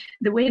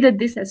the way that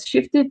this has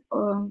shifted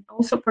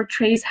also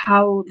portrays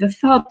how the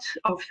thought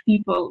of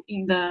people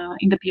in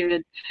the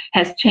period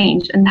has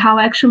changed, and how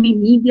actually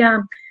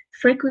media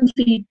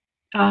frequently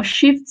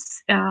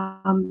shifts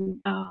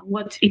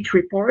what it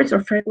reports,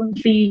 or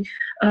frequently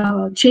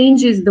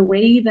changes the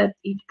way that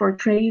it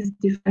portrays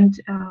different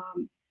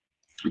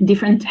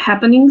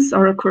happenings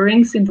or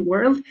occurrence in the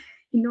world,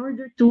 in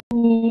order to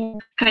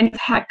kind of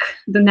hack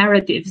the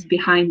narratives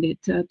behind it,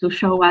 to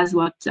show us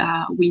what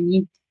we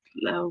need,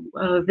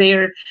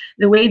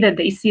 the way that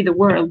they see the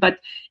world. But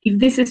if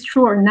this is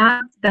true or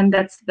not, then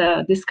that's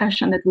the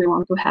discussion that we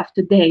want to have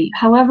today.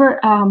 However,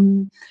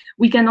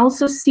 we can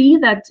also see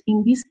that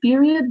in this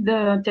period,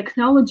 the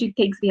technology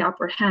takes the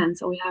upper hand.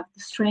 So we have the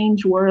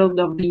strange world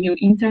of the new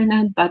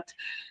internet, but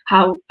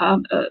how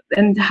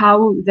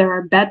there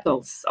are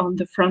battles on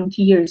the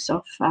frontiers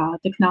of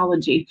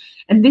technology.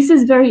 And this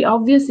is very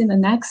obvious in the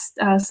next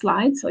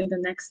slide, so in the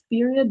next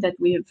period that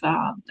we've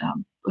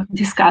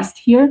discussed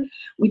here,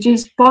 which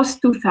is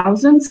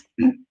post-2000s.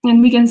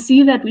 And we can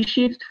see that we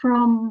shift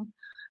from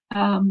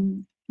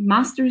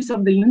masters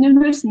of the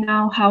universe,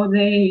 now how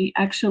they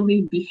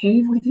actually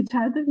behave with each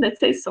other,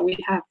 let's say. So we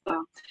have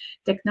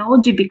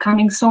technology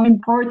becoming so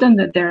important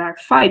that there are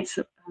fights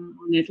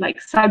on it, like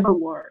cyber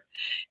war,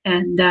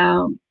 and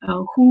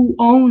who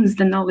owns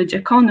the knowledge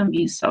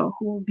economy, so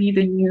who will be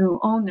the new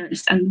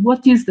owners, and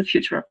what is the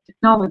future of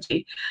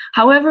technology.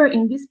 However,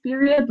 in this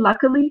period,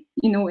 luckily,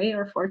 in a way,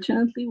 or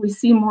fortunately, we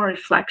see more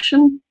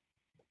reflection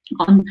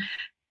on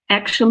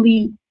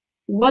actually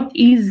what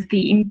is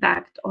the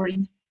impact, or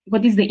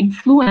what is the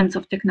influence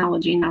of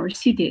technology in our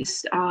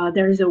cities.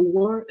 There is a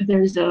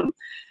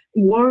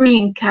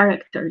worrying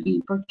character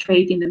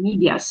portrayed in the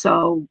media.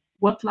 So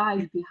what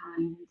lies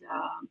behind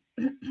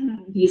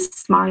this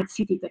smart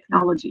city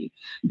technology?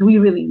 Do we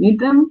really need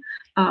them?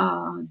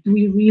 Do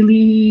we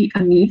really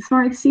need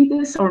smart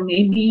cities, or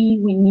maybe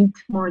we need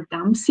more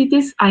dumb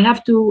cities? I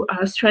have to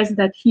stress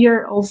that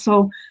here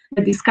also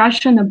the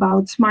discussion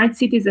about smart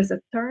cities as a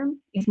term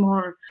is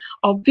more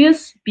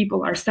obvious.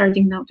 People are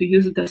starting now to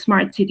use the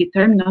smart city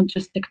term, not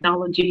just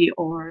technology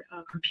or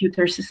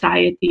computer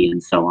society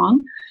and so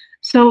on.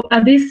 So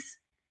this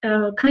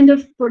kind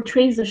of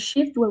portrays a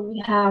shift where we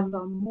have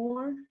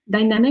more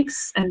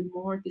dynamics and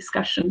more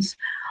discussions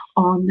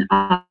on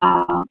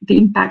the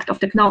impact of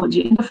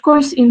technology. And of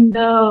course, in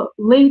the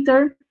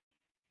later,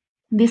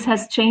 this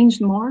has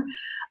changed more,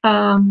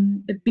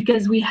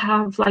 because we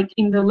have, like,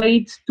 in the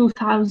late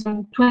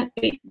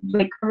 2020,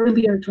 like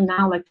earlier to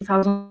now, like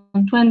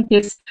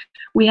 2020s,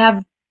 we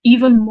have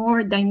even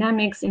more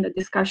dynamics in the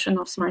discussion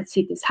of smart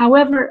cities.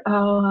 However,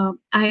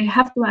 I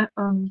have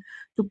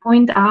to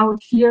point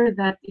out here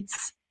that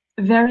it's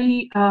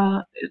very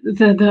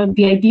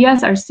the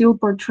ideas are still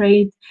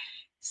portrayed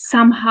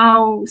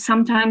somehow,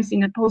 sometimes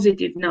in a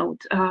positive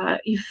note.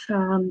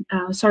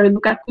 Sorry,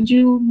 Luca, could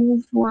you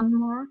move one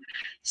more?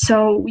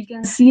 So we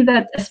can see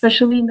that,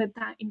 especially in the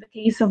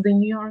case of the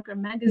New Yorker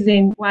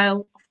magazine,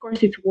 while of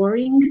course it's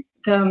worrying,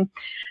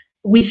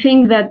 we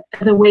think that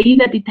the way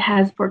that it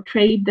has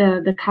portrayed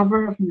the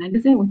cover of the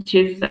magazine, which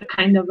is a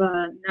kind of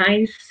a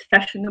nice,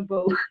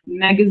 fashionable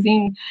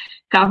magazine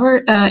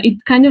cover,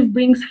 it kind of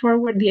brings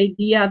forward the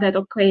idea that,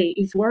 okay,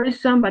 it's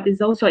worrisome, but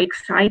it's also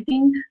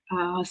exciting,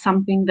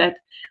 something that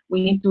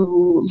we need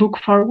to look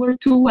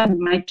forward to and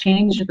might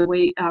change the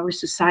way our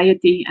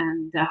society,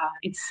 and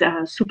it's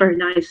super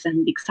nice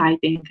and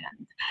exciting.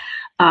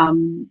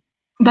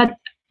 But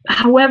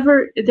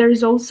however, there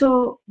is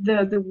also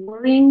the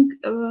worrying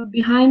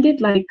behind it,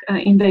 like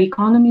in the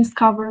Economist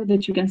cover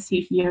that you can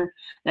see here,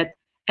 that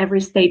every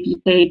step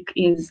you take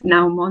is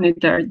now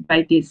monitored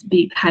by these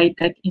big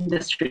high-tech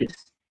industries.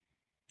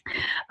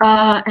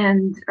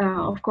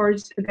 Of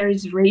course, there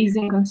is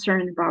raising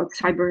concern about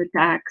cyber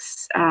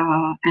attacks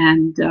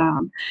and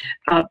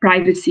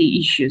privacy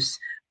issues.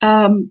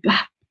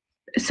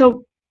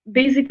 So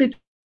basically,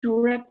 to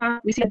wrap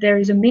up, we see that there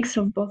is a mix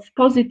of both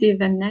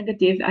positive and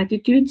negative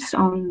attitudes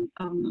on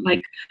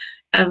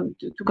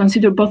to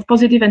consider both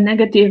positive and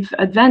negative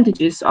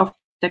advantages of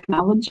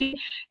technology.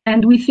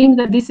 And we think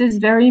that this is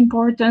very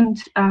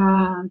important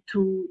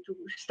to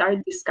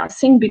start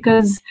discussing,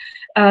 because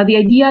the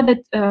idea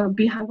that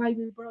behind why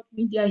we brought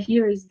media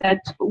here is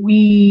that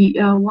we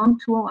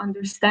want to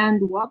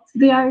understand what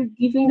they are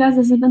giving us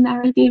as a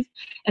narrative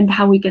and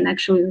how we can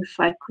actually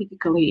reflect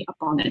critically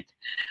upon it.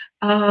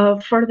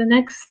 For the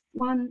next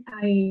one,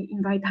 I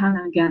invite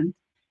Hannah again.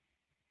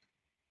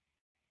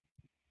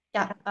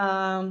 Yeah,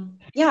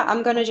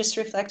 I'm gonna just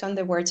reflect on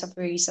the words of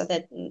Marisa,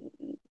 that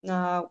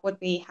what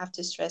we have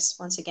to stress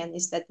once again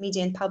is that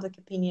media and public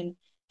opinion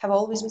have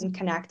always been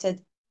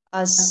connected,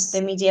 as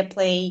the media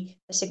play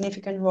a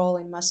significant role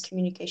in mass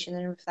communication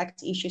and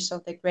reflect issues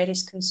of the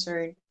greatest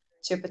concern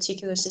to a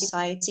particular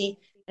society.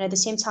 And at the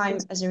same time,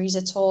 as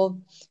Marisa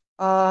told,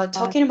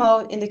 talking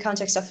about in the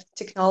context of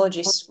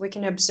technologies, we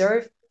can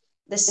observe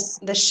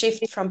the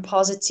shift from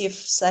positive /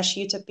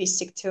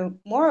 utopistic to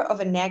more of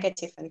a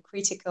negative and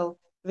critical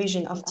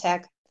vision of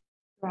tech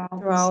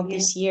throughout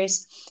these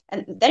years.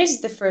 And that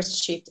is the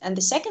first shift. And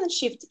the second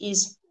shift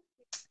is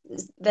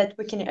that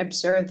we can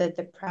observe that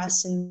the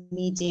press and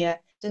media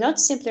do not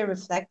simply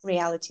reflect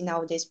reality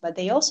nowadays, but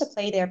they also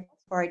play their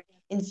part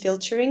in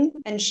filtering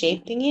and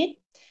shaping it.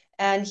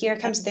 And here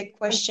comes the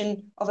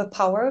question of a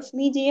power of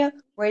media.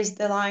 Where is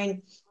the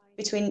line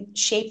between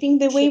shaping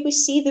the way we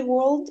see the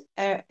world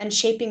and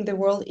shaping the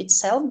world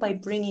itself by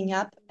bringing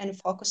up and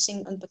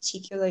focusing on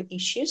particular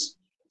issues?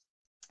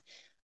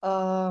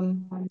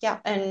 Yeah,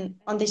 and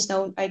on this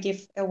note, I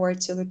give a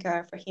word to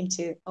Luca for him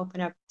to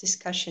open up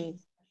discussion.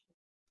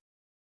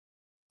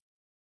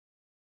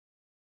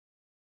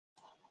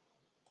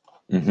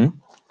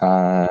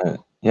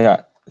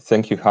 Yeah,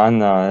 thank you,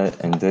 Hannah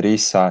and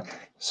Derisa.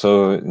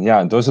 So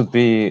yeah, those would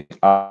be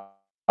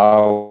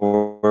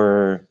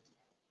our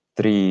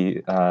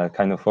three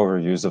kind of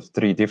overviews of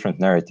three different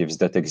narratives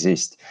that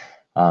exist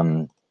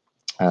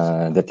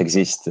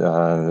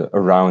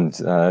around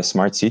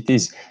smart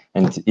cities.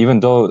 And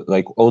even though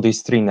like all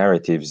these three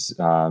narratives,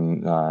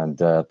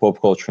 the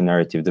pop culture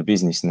narrative, the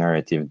business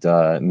narrative,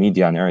 the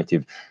media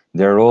narrative,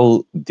 they're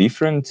all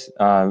different,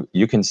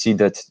 you can see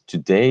that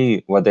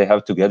today what they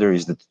have together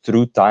is that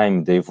through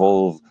time they've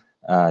all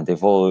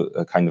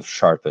kind of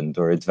sharpened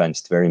or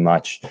advanced very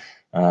much.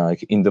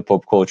 Like in the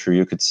pop culture,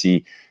 you could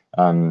see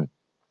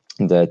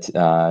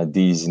that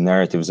these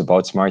narratives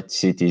about smart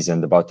cities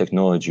and about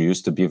technology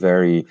used to be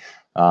very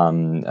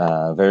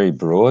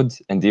broad,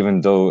 and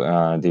even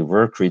though they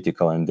were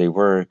critical and they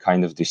were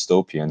kind of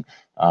dystopian,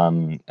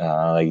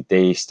 like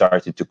they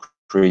started to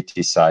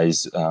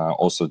criticize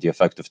also the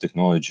effect of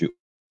technology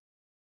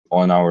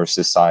on our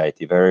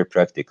society very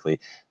practically,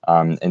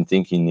 and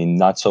thinking in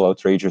not so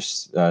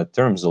outrageous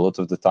terms a lot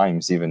of the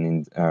times, even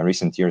in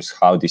recent years,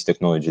 how this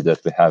technology that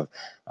we have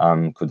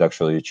could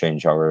actually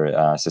change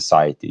our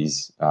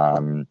societies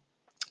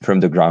from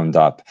the ground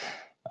up.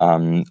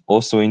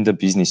 Also in the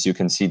business, you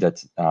can see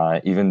that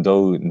even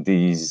though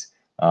these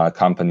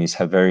companies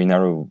have very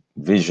narrow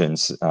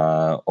visions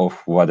of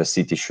what a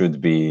city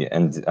should be,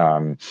 and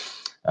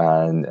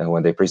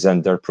when they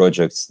present their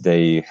projects,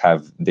 they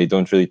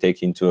don't really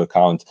take into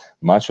account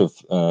much of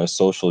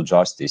social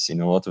justice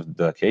in a lot of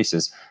the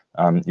cases.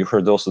 You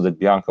heard also that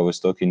Bianca was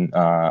talking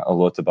a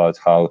lot about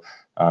how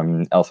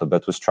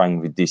Alphabet was trying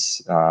with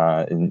this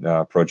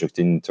project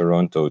in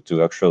Toronto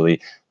to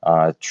actually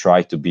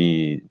try to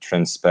be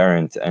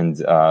transparent and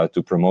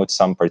to promote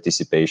some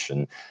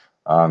participation.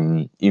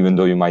 Even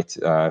though you might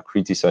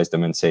criticize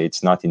them and say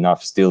it's not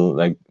enough, still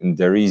like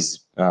there is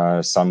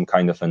some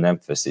kind of an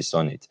emphasis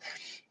on it.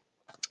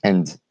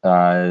 And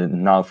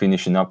now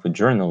finishing up with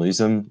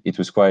journalism, it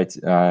was quite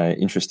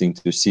interesting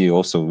to see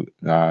also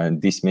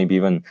this maybe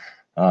even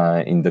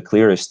in the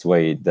clearest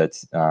way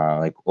that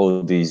like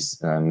all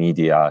these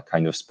media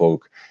kind of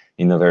spoke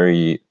in a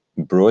very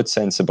broad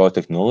sense about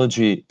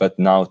technology, but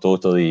now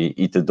totally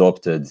it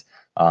adopted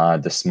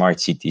the smart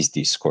cities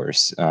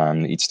discourse.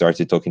 It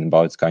started talking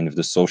about kind of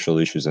the social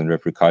issues and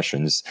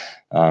repercussions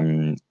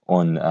on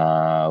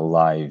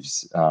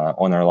lives,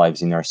 on our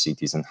lives in our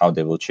cities, and how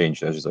they will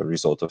change as a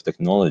result of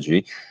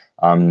technology,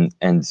 and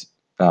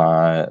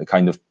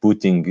kind of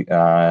putting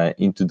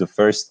into the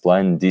first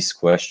plan this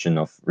question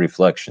of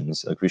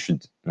reflections. Like we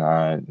should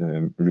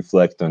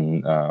reflect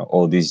on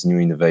all these new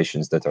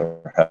innovations that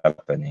are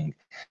happening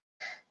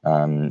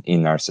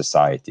in our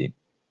society,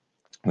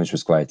 which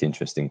was quite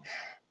interesting.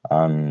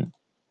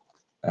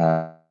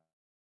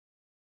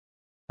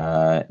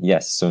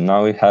 Yes, so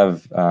now we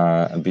have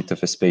a bit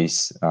of a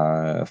space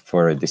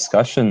for a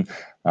discussion.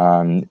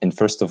 And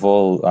first of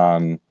all,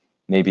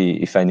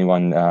 maybe if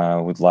anyone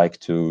would like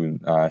to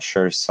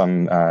share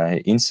some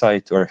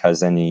insight or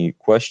has any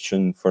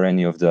question for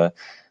any of the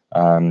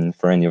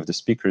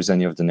speakers,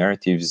 any of the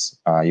narratives,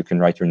 you can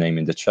write your name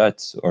in the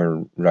chat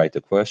or write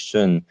a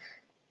question.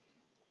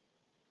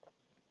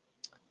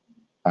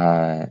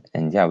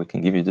 And yeah, we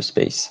can give you the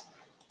space.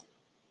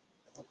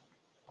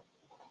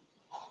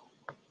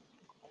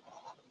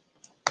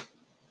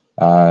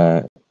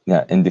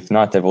 Yeah, and if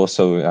not, I've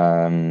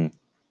also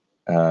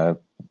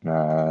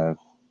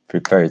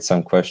prepared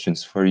some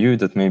questions for you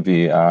that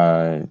maybe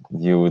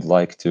you would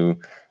like to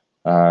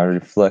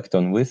reflect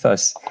on with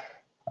us.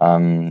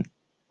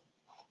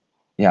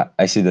 Yeah,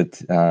 I see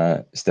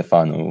that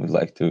Stefano would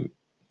like to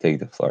take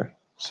the floor.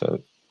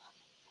 So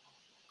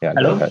yeah,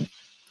 hello. Go ahead.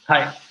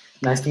 Hi,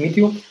 nice to meet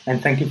you,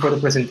 and thank you for the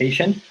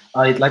presentation.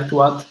 I'd like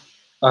to add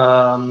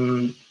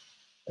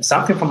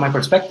something from my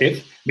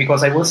perspective,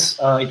 because it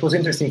was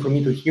interesting for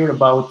me to hear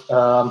about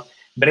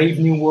Brave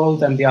New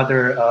World and the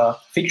other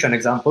fiction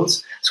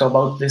examples. So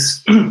about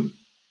this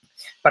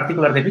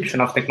particular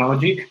depiction of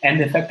technology and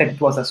the fact that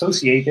it was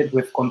associated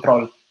with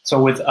control.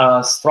 So with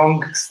a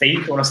strong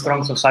state or a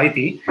strong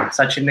society,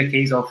 such in the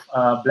case of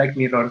the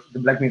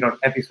Black Mirror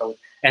episode.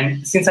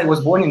 And since I was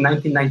born in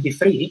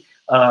 1993,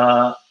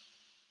 a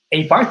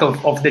part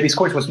of the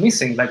discourse was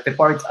missing, like the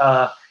part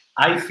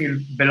I feel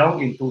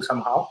belonging to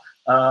somehow,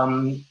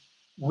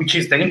 which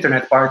is the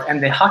internet part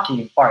and the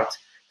hacking part.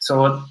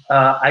 So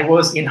I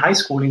was in high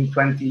school in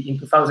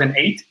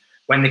 2008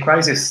 when the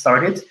crisis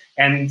started,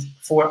 and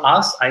for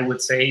us, I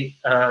would say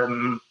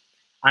an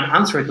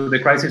answer to the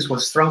crisis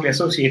was strongly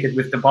associated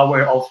with the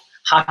power of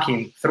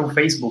hacking through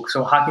Facebook.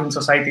 So hacking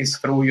societies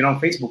through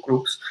Facebook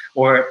groups,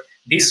 or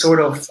this sort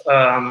of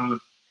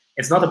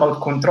it's not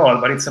about control,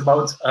 but it's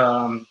about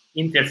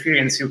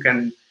interference you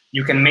can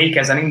make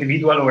as an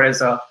individual or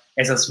as a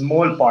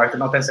small part,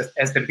 not as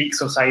the big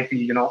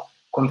society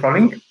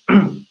controlling.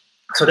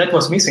 So that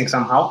was missing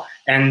somehow,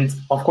 and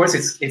of course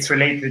it's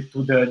related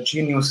to the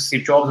genius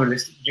Steve Jobs or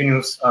the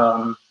genius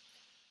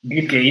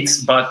Bill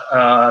Gates,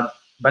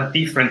 but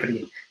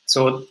differently.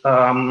 So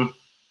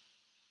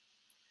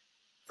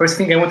first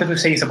thing I wanted to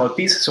say is about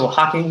this. So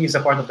hacking is a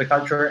part of the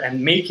culture,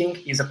 and making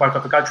is a part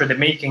of the culture. The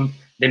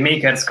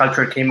makers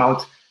culture came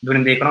out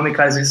during the economic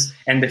crisis,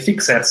 and the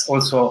fixers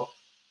also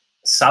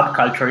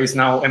subculture is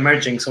now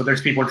emerging. So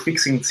there's people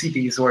fixing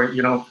cities or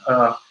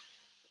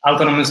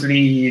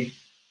autonomously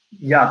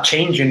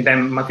changing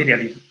them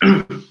materially.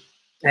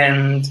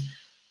 And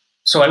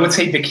so I would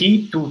say the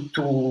key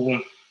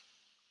to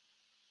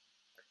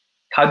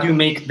how do you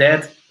make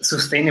that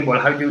sustainable,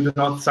 how do you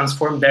not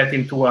transform that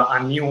into a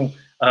new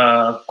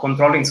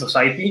controlling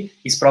society,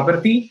 is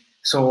property.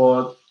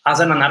 So as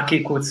an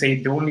anarchic would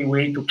say, the only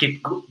way to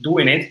keep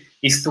doing it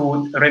is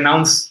to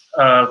renounce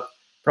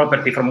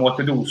property from what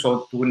to do.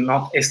 So to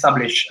not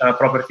establish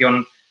property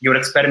on your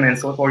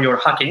experiments or your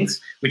hackings,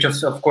 which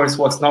is, of course,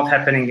 was not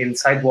happening in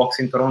sidewalks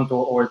in Toronto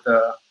or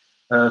the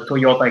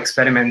Toyota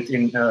experiment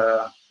in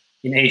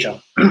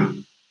Asia.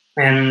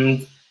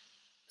 And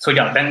so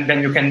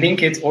then you can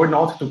link it or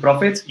not to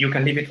profit. You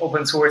can leave it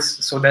open source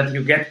so that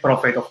you get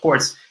profit, of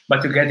course,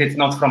 but you get it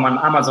not from an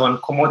Amazon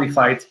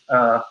commodified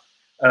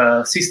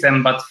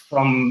system, but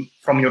from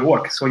your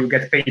work. So you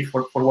get paid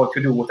for what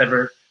you do,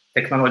 whatever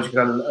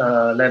technological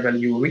level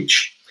you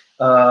reach.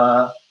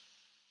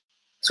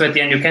 So at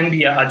the end, you can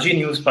be a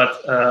genius, but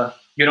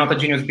you're not a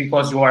genius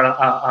because you are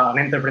an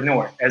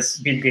entrepreneur, as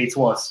Bill Gates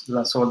was.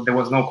 So there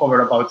was no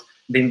cover about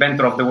the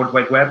inventor of the World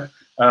Wide Web.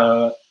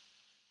 That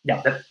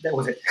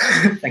was it.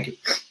 Thank you.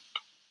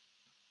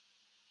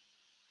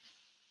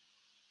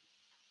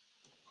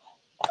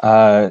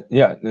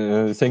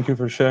 Thank you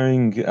for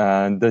sharing.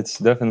 That's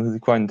definitely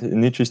quite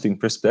an interesting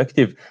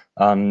perspective.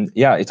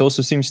 It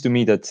also seems to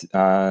me that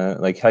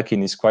like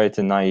hacking is quite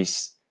a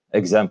nice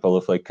example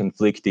of like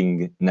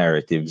conflicting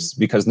narratives,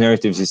 because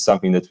narratives is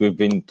something that we've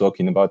been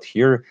talking about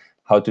here,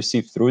 how to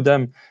sift through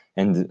them,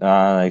 and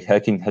like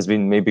hacking has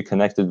been maybe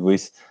connected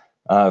with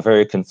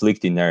very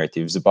conflicting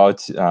narratives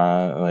about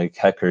like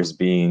hackers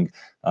being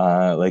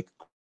like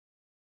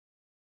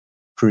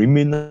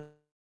criminals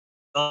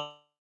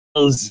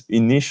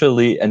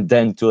initially, and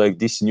then to like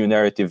this new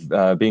narrative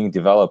being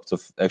developed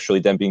of actually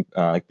them being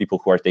like people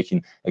who are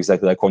taking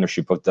exactly like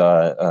ownership of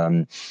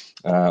the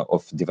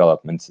of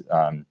development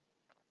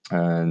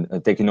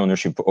and taking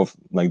ownership of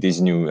like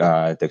these new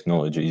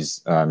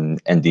technologies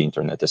and the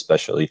internet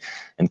especially,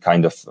 and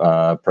kind of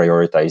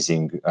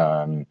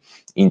prioritizing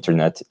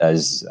internet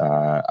as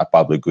a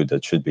public good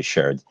that should be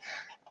shared.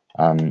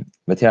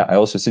 But yeah, I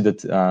also see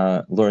that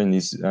Lauren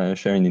is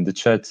sharing in the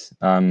chat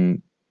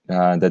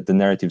that the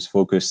narratives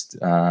focused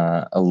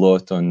a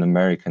lot on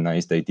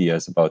Americanized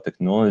ideas about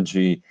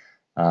technology.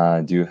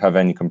 Do you have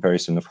any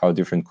comparison of how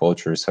different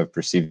cultures have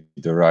perceived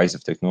the rise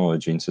of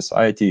technology in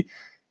society,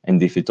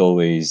 and if it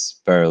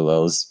always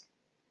parallels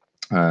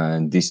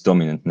this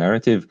dominant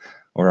narrative,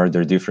 or are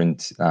there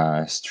different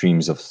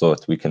streams of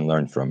thought we can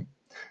learn from?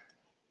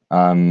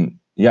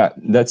 Yeah,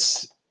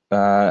 that's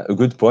a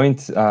good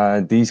point.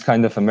 These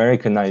kind of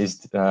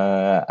Americanized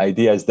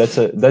ideas, that's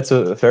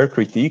a fair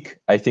critique.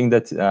 I think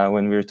that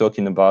when we're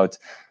talking about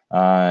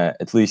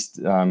at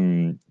least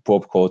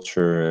pop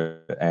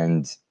culture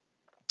and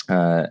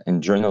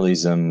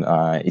journalism,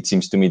 it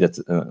seems to me that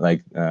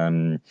like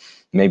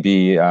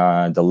maybe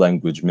the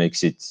language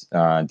makes it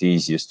the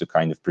easiest to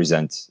kind of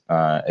present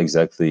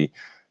exactly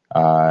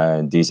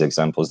these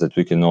examples that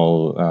we can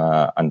all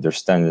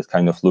understand and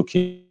kind of look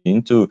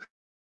into.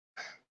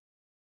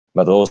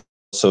 But also,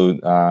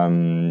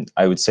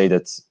 I would say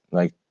that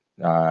like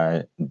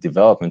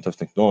development of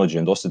technology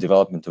and also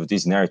development of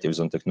these narratives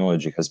on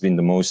technology has been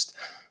the most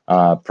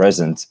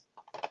present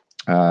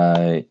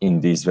in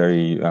these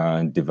very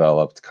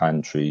developed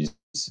countries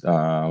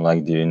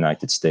like the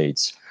United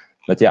States.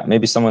 But yeah,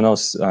 maybe someone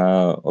else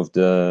of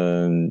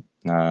the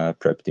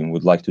prep team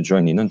would like to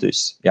join in on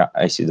this. Yeah,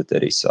 I see that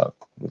Teresa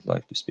would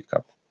like to speak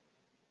up.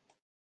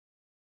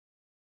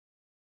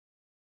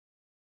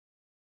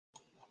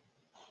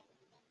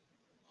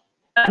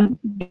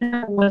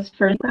 Was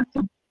first.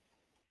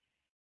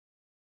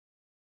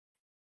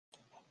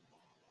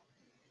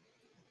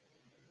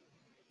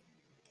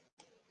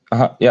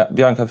 Yeah,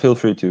 Bianca, feel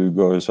free to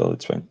go as well.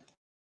 It's fine.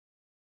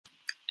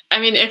 I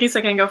mean,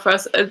 Erisa can go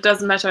first. It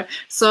doesn't matter.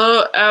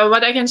 So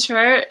what I can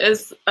share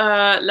is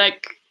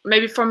like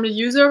maybe from the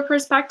user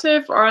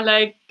perspective, or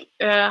like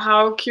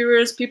how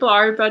curious people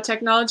are about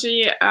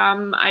technology.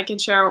 I can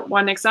share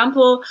one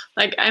example.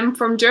 Like, I'm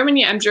from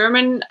Germany. I'm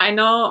German. I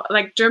know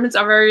like Germans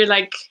are very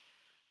like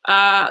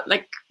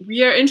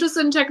we are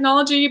interested in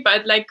technology,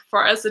 but like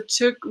for us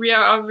we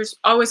are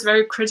always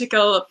very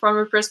critical from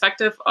a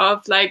perspective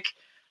of like,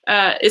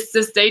 is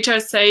this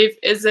data safe?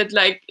 Is it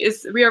like,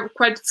 we are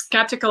quite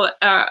skeptical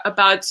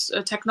about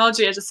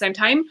technology at the same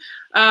time.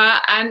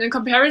 And in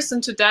comparison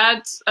to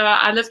that,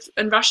 I lived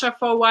in Russia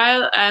for a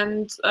while,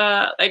 and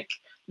like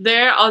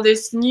there all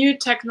these new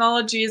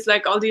technologies,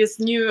 like all these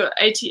new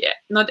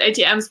not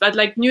ATMs, but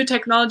like new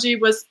technology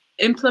was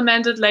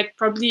implemented like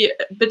probably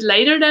a bit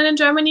later than in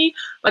Germany,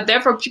 but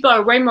therefore people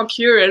are way more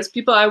curious.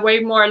 People are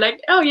way more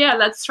like, oh yeah,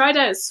 let's try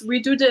this.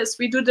 We do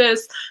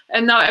this.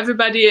 And now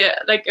everybody,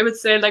 like I would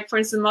say, like for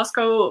instance,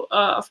 Moscow,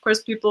 of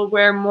course, people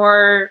were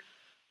more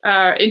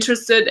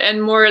interested,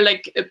 and more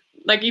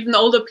like even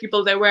older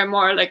people, they were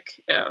more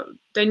like,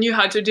 they knew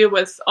how to deal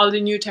with all the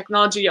new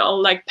technology,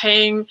 all like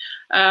paying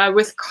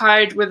with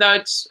card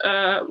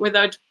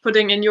without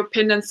putting in your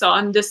PIN and so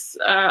on. This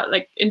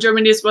like in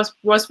Germany this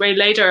was way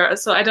later.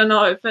 So I don't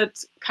know if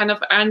it kind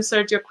of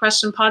answered your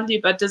question partly,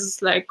 but this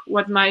is like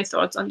what my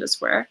thoughts on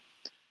this were.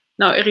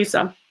 Now,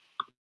 Erisa.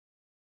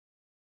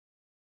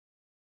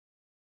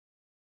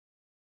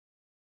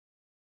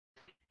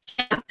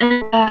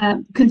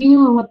 And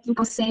continuing on what Luke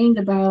was saying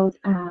about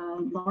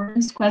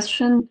Lauren's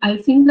question, I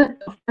think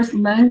that, of course,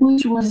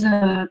 language was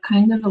a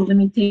kind of a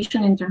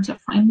limitation in terms of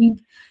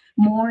finding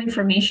more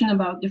information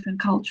about different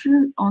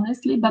culture,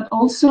 honestly, but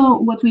also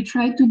what we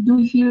try to do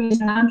here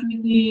is not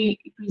really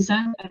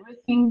present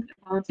everything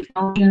about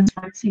technology and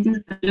smart cities,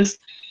 but just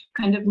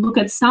kind of look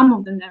at some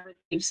of the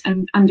narratives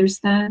and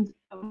understand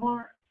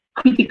more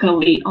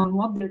critically on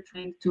what they're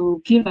trying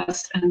to give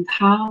us and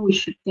how we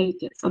should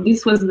take it. So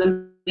this was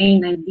the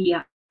main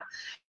idea.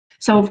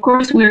 So of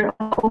course we're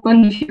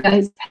open if you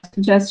guys have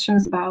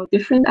suggestions about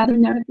different other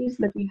narratives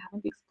that we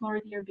haven't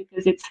explored here,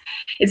 because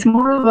it's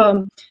more of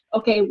a,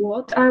 okay,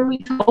 what are we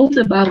told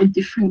about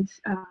different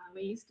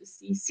ways to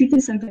see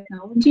cities and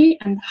technology,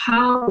 and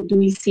how do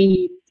we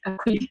see it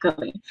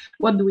critically?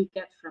 What do we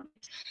get from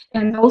it?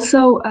 And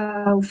also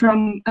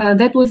from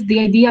that was the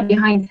idea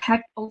behind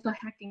also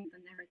hacking the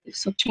narrative,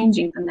 so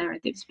changing the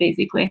narratives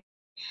basically.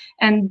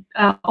 And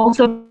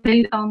also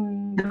based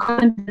on the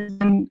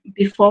comment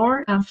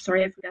before,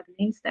 sorry, I forgot the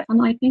name,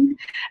 Stefano, I think.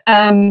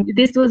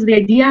 This was the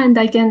idea, and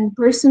I can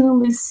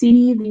personally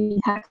see the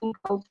hacking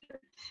culture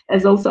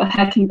as also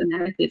hacking the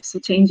narrative, so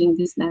changing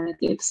these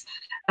narratives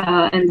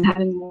and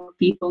having more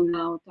people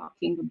now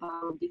talking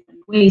about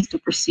different ways to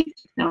perceive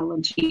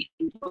technology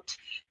and what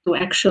to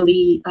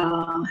actually,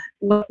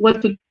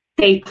 what to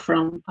take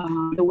from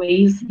the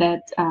ways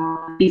that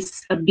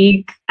these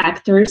big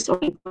actors or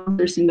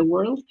influencers in the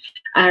world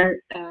are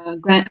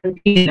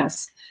giving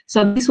us.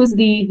 So this was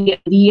the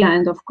idea,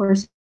 and of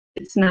course,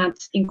 it's not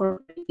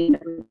incorporated in the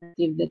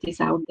narrative that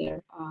is out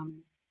there.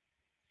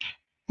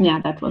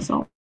 Yeah, that was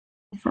all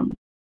from me.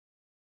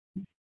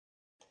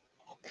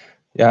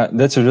 Yeah,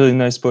 that's a really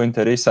nice point,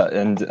 Teresa.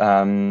 And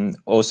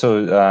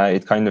also,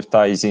 it kind of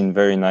ties in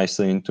very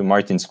nicely into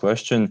Martin's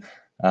question.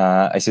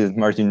 I see that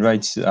Martin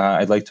writes,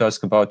 I'd like to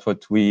ask about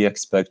what we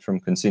expect from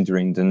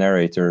considering the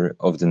narrator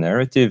of the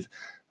narrative.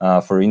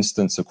 For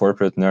instance, a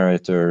corporate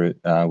narrator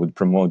would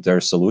promote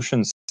their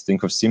solutions.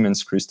 Think of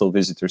Siemens Crystal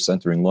Visitor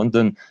Center in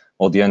London.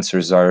 All the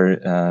answers are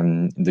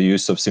the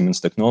use of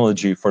Siemens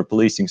technology for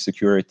policing,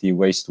 security,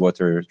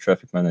 wastewater,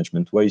 traffic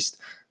management, waste.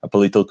 A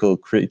political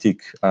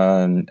critic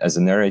as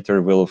a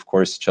narrator will, of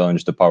course,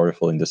 challenge the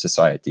powerful in the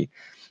society.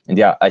 And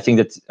yeah, I think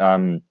that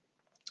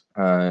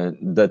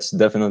that's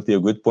definitely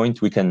a good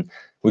point. We can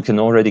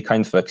already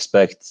kind of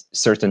expect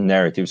certain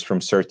narratives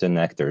from certain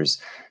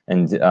actors,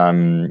 and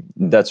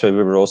that's why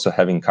we were also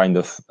having kind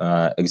of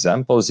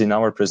examples in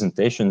our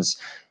presentations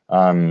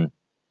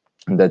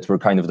that were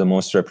kind of the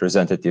most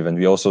representative. And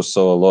we also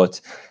saw a lot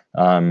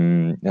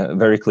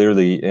very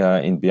clearly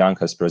in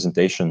Bianca's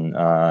presentation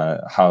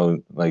how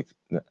like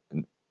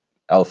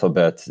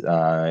Alphabet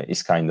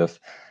is kind of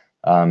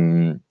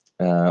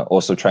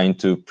also trying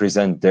to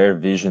present their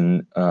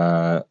vision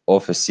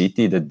of a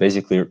city that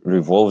basically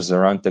revolves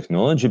around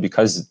technology,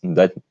 because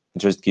that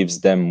just gives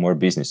them more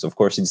business. Of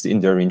course, it's in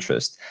their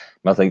interest,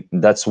 but like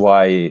that's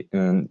why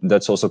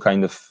that's also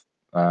kind of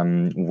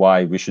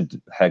why we should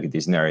hack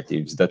these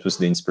narratives. That was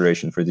the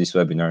inspiration for this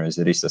webinar, as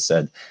Risa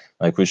said.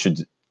 Like we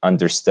should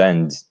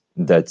understand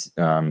that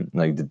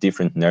like the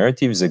different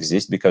narratives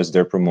exist because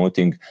they're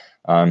promoting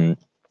the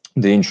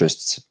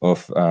interests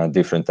of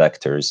different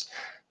actors.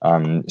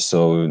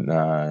 So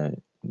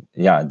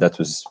yeah, that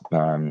was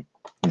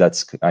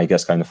that's, I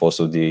guess, kind of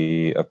also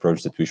the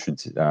approach that we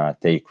should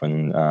take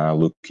when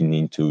looking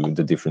into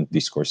the different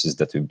discourses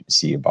that we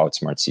see about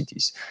smart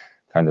cities.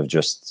 Kind of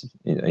just,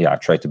 yeah,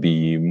 try to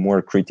be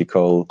more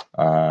critical,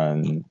 yeah,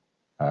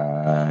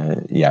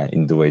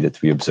 in the way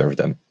that we observe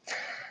them.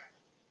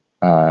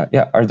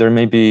 Yeah, are there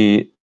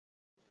maybe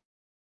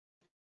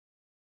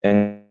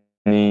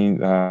any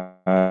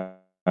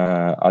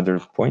other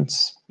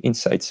points,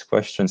 insights,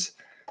 questions?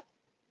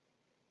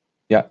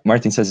 Yeah,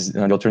 Martin says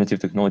the alternative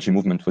technology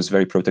movement was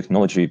very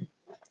pro-technology,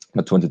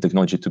 but wanted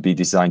technology to be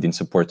designed in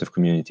support of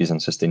communities and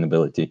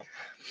sustainability.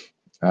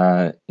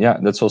 Yeah,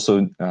 that's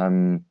also,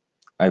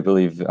 I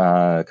believe,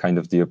 kind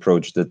of the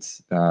approach that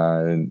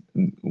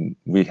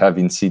we have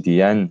in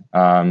CDN.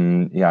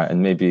 Yeah,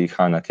 and maybe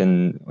Hannah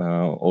can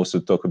also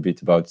talk a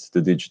bit about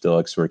the Digital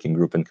X Working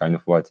Group and kind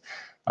of what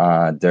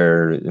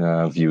their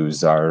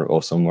views are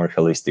also more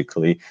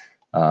holistically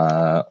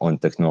on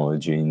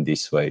technology in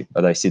this way.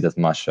 But I see that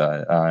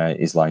Masha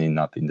is lining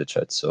up in the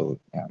chat, so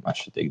yeah,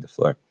 Masha, take the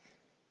floor.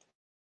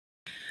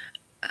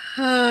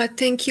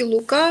 Thank you,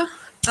 Luca.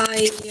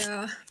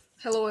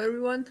 Hello,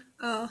 everyone.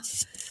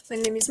 My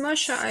name is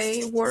Masha.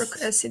 I work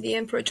as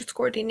CDN project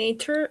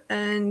coordinator,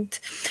 and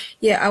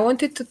yeah, I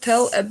wanted to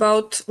tell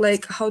about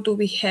like how do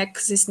we hack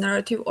this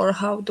narrative or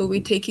how do we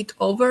take it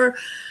over.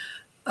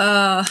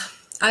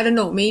 I don't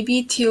know,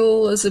 maybe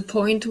till the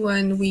point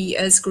when we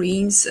as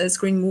green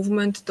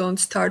movement don't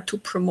start to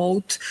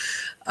promote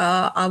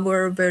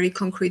our very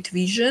concrete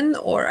vision,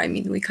 or I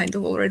mean, we kind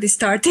of already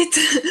started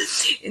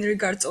in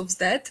regards of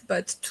that,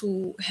 but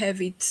to have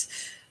it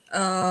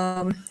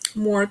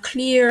more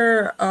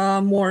clear,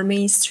 more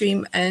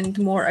mainstream and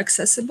more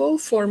accessible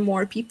for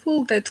more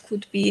people, that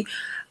could be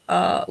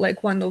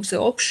like one of the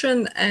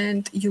options,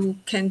 and you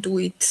can do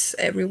it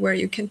everywhere.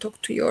 You can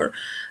talk to your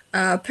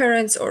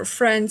parents or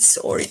friends,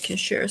 or you can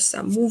share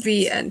some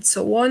movie and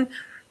so on.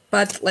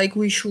 But like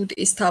we should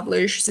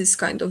establish this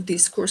kind of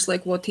discourse,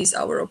 like what is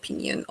our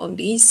opinion on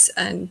this,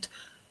 and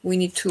we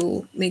need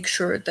to make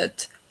sure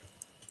that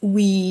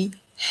we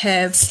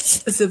have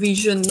the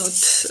vision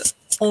not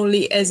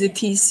only as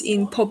it is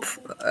in pop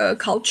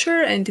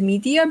culture and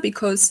media,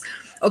 because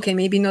okay,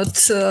 maybe not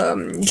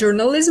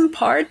journalism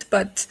part,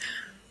 but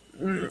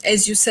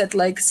as you said,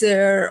 like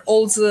there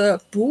all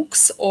the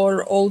books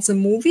or all the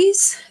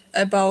movies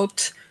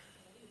about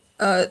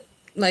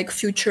like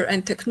future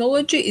and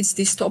technology, it's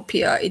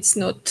dystopia. It's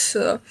not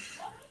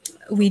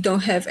we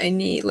don't have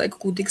any like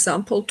good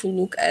example to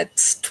look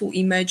at to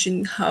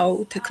imagine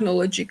how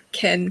technology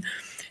can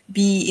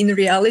be in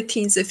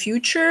reality in the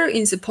future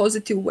in the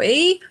positive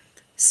way.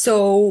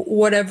 So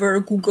whatever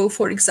Google,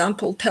 for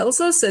example,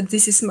 tells us that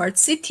this is smart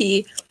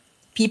city,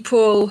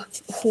 people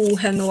who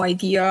have no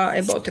idea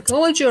about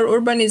technology or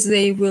urbanism,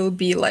 they will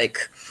be like,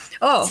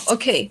 oh,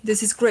 okay,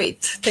 this is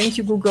great. Thank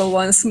you, Google,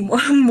 once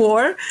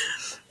more.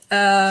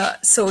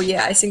 So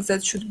yeah, I think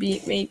that should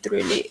be made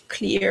really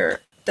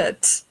clear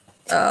that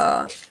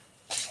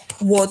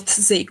what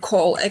they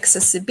call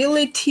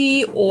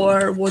accessibility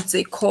or what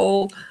they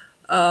call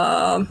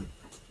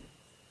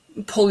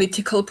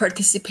political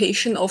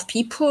participation of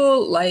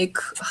people, like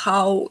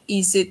how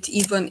is it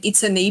even,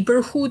 it's a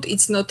neighborhood,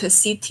 it's not a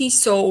city,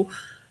 so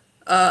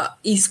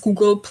is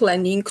Google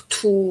planning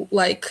to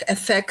like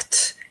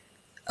affect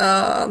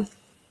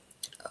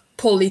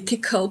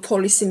political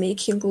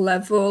policy-making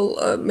level.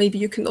 Maybe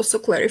you can also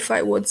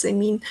clarify what they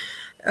mean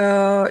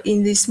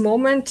in this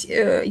moment.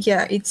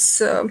 Yeah,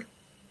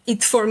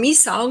 it for me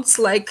sounds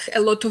like a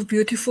lot of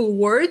beautiful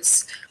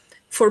words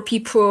for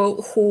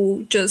people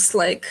who just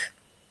like,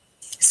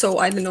 so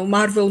I don't know,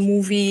 Marvel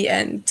movie,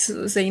 and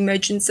they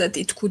imagine that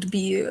it could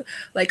be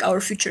like our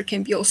future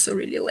can be also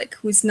really like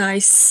with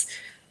nice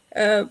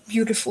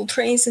beautiful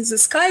trains in the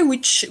sky,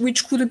 which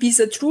could be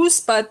the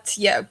truth, but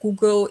yeah,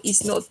 Google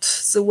is not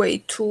the way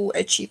to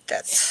achieve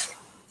that.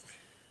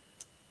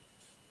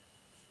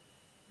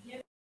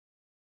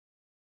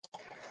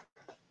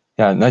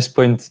 Yeah, nice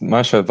point,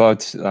 Masha,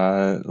 about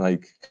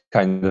like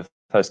kind of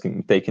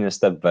taking a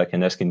step back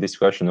and asking this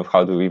question of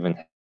how do we even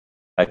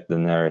hack the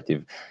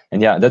narrative.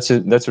 And yeah, that's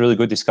a really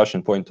good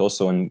discussion point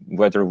also on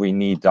whether we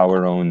need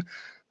our own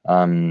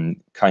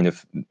kind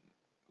of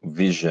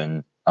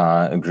vision,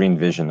 a green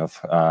vision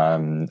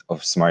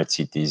of smart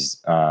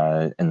cities,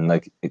 and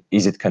like,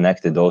 is it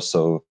connected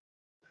also?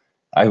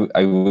 I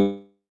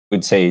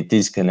would say it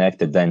is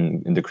connected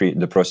then in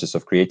the process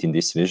of creating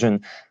this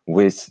vision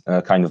with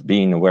kind of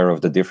being aware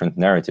of the different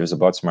narratives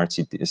about smart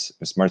cities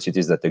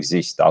that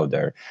exist out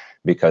there,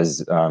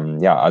 because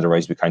yeah,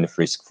 otherwise we kind of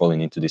risk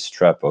falling into this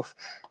trap of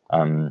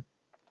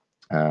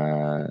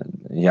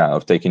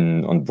of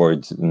taking on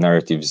board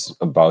narratives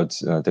about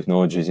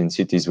technologies in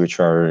cities which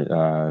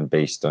are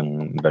based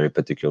on very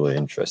particular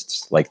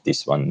interests, like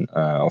this one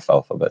of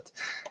Alphabet.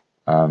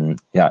 And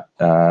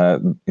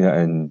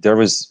there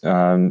was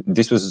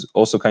this was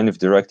also kind of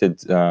directed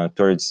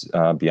towards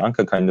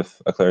Bianca, kind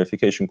of a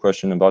clarification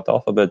question about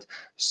Alphabet.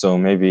 So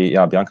maybe,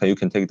 yeah, Bianca, you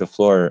can take the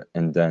floor,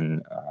 and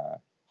then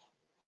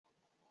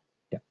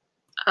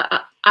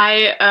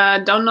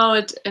I don't know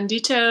it in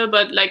detail,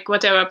 but like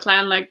what they were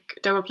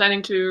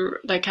planning to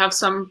like have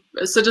some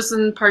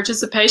citizen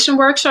participation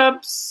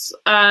workshops,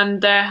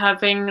 and they're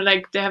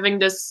having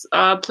this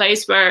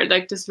place where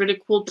like this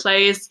really cool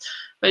place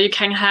where you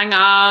can hang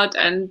out,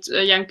 and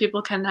young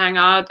people can hang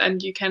out,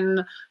 and you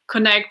can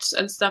connect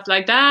and stuff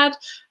like that.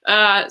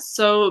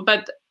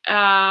 Like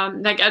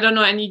I don't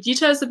know any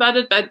details about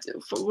it, but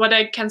what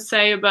I can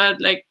say about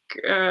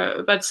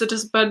about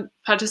citizen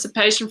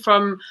participation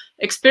from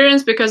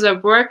experience, because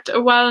I've worked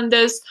a while in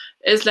this,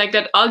 is like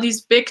that all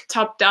these big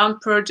top-down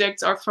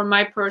projects are, from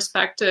my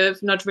perspective,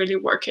 not really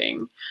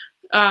working.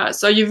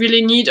 So you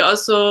really need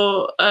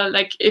also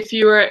like if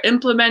you are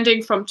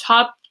implementing from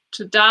top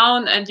to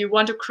down and you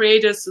want to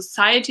create a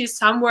society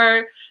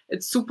somewhere,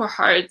 it's super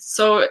hard.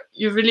 So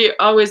you really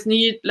always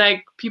need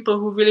like people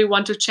who really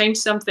want to change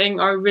something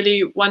or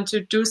really want to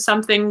do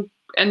something.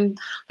 And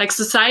like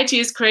society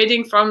is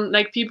creating from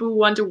like people who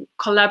want to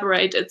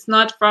collaborate. It's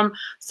not from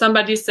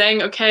somebody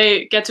saying,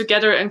 okay, get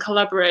together and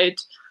collaborate.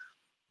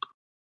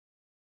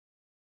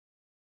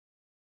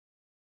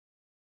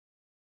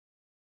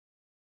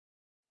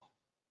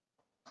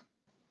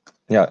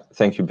 yeah,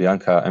 thank you,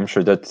 Bianca. I'm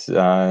sure that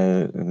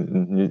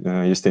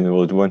Justina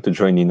would want to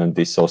join in on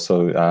this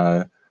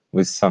also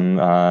with some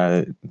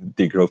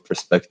degrowth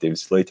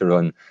perspectives later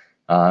on.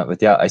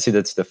 But yeah, I see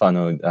that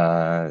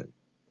Stefano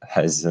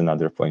has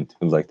another point.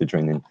 Would like to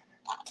join in.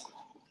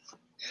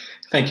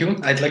 Thank you.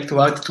 I'd like to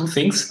add two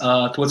things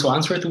to also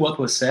answer to what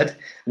was said.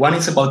 One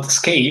is about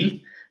scale,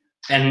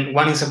 and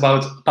one is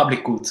about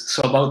public goods.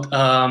 So about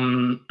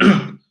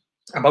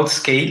about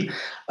scale,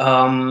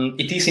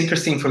 it is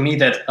interesting for me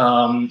that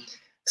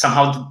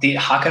somehow the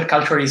hacker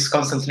culture is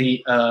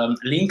constantly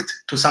linked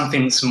to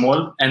something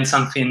small and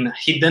something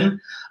hidden.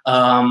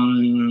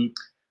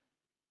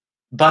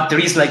 But there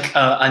is like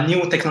a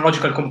new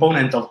technological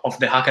component of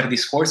the hacker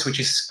discourse,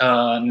 which is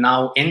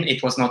now in.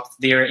 It was not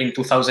there in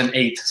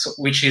 2008, so,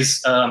 which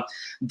is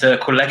the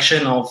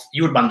collection of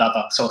urban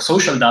data. So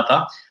social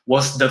data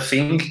was the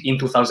thing in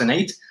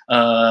 2008,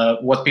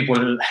 what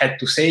people had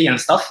to say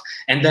and stuff.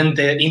 And then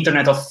the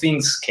Internet of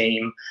Things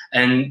came.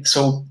 And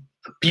so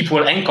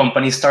people and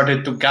companies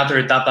started to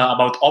gather data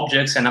about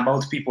objects and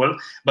about people.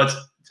 But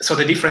so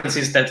the difference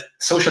is that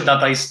social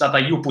data is data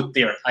you put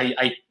there.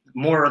 I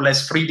more or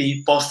less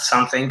freely post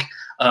something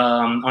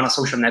on a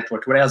social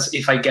network. Whereas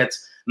if I get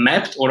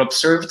mapped or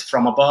observed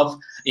from above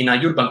in a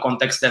urban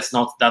context, that's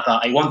not data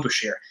I want to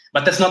share.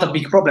 But that's not a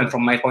big problem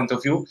from my point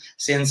of view,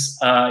 since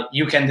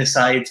you can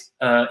decide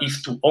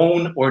if to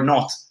own or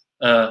not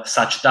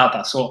such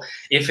data. So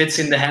if it's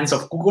in the hands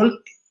of Google,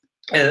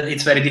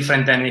 it's very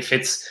different than if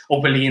it's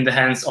openly in the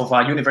hands of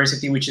a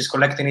university, which is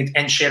collecting it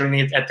and sharing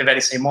it at the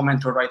very same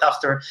moment or right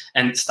after,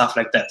 and stuff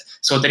like that.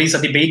 So there is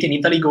a debate in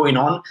Italy going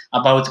on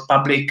about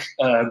public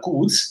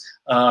goods.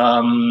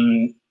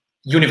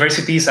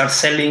 Universities are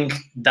selling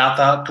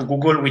data to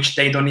Google, which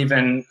they don't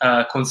even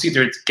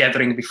considered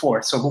gathering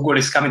before. So Google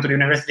is coming to the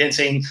university and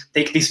saying,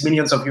 take these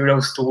millions of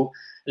euros to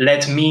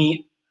let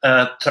me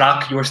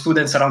track your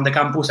students around the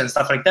campus and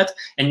stuff like that.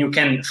 And you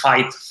can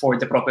fight for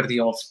the property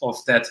of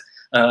that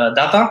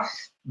data.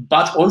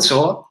 But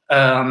also,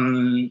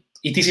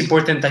 it is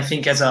important, I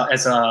think, as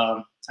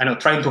a I know,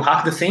 trying to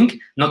hack the thing,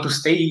 not to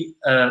stay,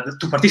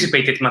 to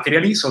participate it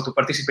materially, so to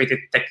participate it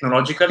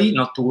technologically,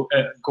 not to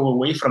go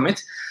away from it.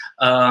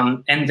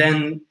 And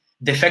then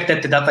the fact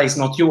that the data is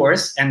not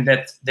yours and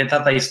that the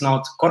data is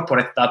not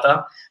corporate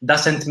data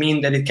doesn't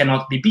mean that it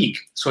cannot be big.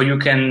 So you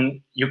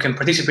can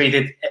participate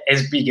it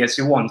as big as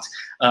you want,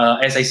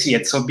 as I see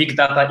it. So big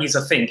data is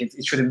a thing.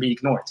 It shouldn't be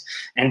ignored.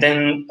 And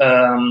then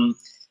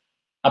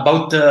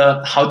about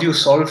how do you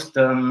solve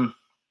the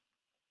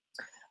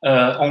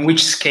on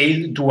which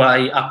scale do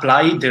I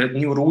apply the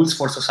new rules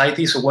for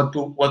society? So what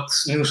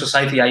new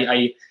society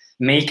I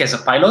make as a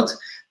pilot?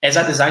 As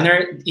a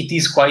designer, it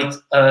is quite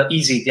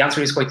easy. The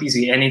answer is quite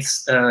easy, and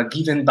it's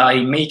given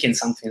by making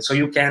something. So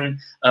you can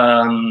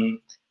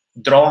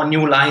draw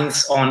new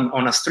lines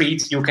on a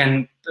street. You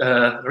can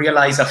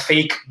realize a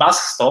fake bus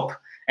stop,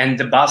 and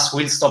the bus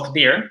will stop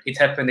there. It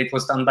happened. It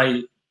was done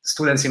by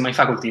students in my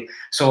faculty.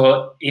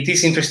 So it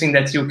is interesting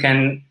that you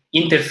can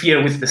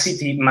interfere with the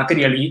city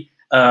materially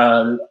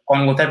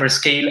on whatever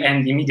scale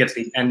and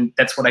immediately. And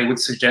that's what I would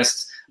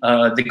suggest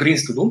the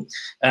Greens to do.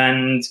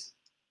 And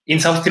in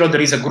South Tyrol,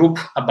 there is a group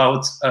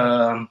about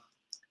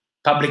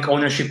public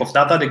ownership of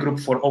data, the group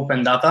for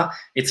open data.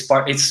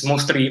 It's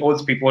mostly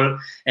old people,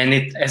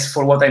 and as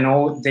for what I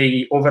know,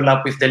 they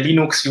overlap with the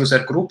Linux user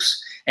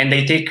groups, and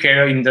they take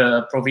care in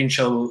the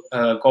provincial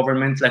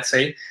government, let's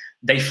say.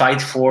 They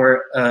fight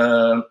for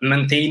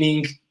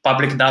maintaining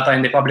public data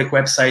and the public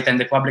website and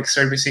the public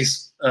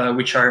services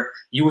which are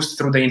used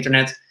through the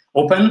internet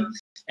open.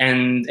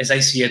 And as I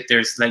see it,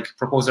 there's like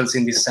proposals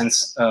in this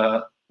sense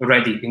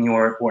already in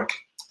your work.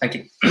 Thank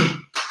you.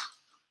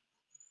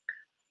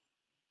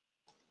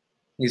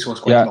 This was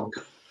quite long.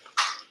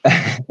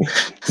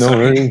 No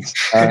worries.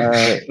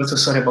 Also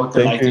sorry about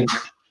the lighting.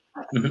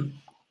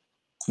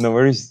 No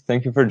worries.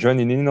 Thank you for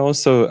joining in.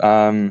 Also,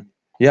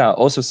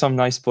 also some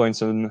nice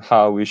points on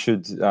how we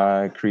should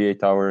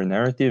create our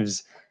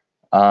narratives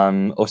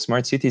of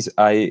smart cities.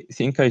 I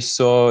think I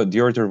saw the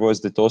order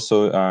was that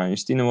also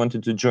Justina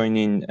wanted to join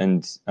in,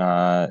 and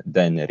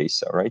then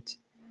Erisa, right?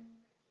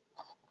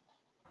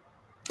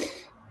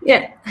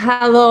 Yeah,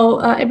 hello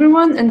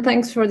everyone, and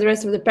thanks for the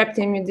rest of the prep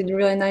team. You did a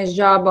really nice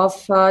job of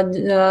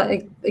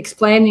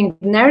explaining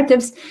the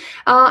narratives.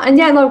 And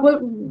yeah, like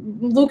what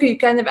Luca, you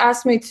kind of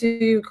asked me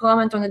to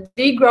comment on the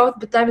degrowth,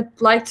 but I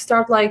would like to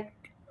start like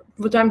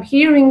what I'm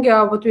hearing,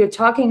 what we're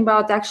talking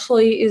about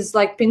actually is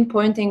like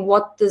pinpointing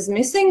what is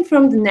missing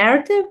from the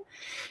narrative.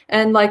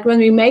 And like when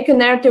we make a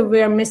narrative,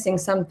 we are missing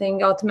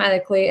something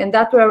automatically. And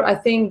that's where I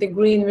think the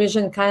green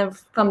vision kind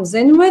of comes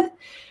in with.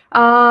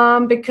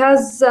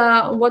 Because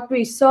what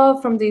we saw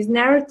from these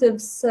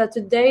narratives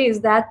today is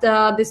that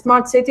the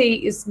smart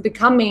city is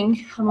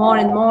becoming more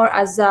and more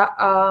as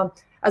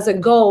a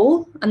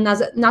goal and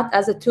not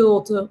as a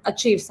tool to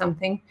achieve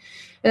something.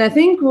 And I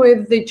think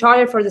with the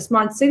Charter for the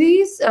Smart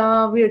Cities,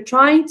 we are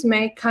trying to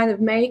make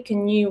a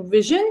new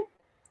vision,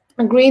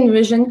 a green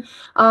vision,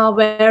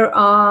 where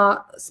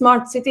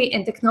smart city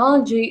and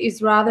technology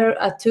is rather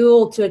a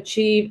tool to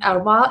achieve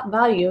our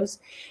values.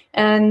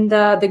 And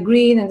the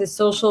green and the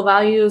social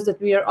values that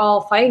we are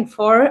all fighting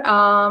for,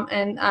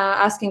 and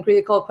asking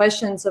critical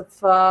questions of,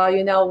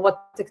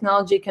 what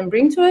technology can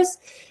bring to us,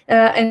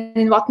 and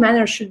in what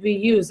manner should we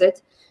use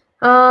it,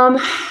 and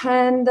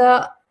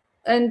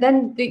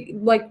then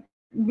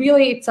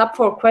really it's up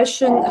for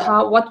question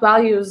what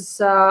values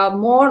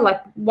more,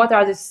 like what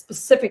are the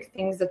specific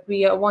things that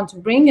we want to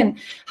bring, and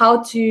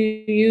how to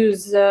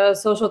use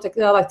social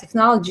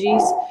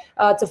technologies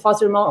to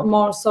foster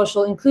more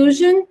social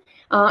inclusion.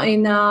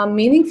 In a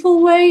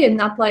meaningful way, and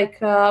not like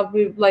what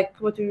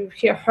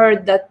we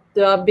heard that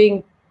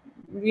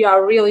we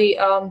are really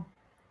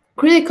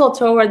critical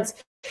towards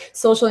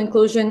social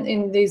inclusion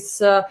in this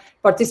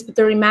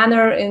participatory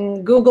manner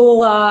in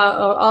Google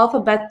or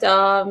Alphabet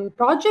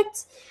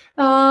projects.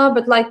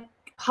 But like,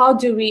 how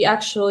do we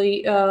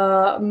actually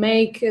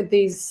make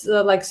these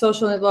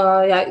social?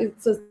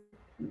 It's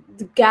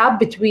the gap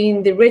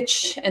between the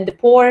rich and the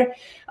poor.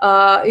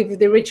 If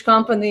the rich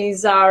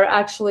companies are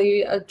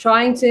actually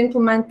trying to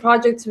implement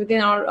projects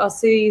within our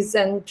cities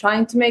and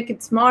trying to make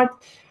it smart,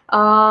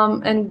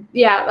 and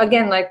yeah,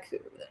 again,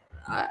 like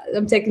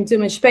I'm taking too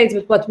much space,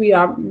 but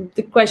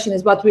the question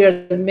is what we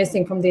are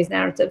missing from these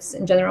narratives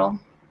in general.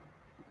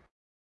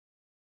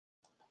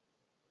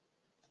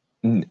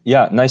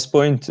 Yeah, nice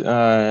point.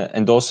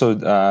 And also,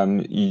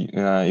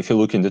 if you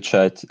look in the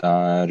chat,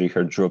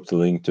 Richard dropped the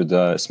link to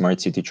the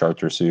Smart City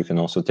Charter, so you can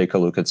also take a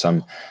look at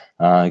some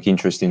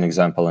interesting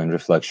example and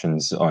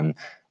reflections on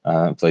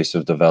place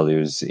of the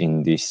values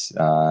in this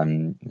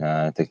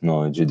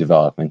technology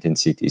development in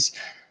cities.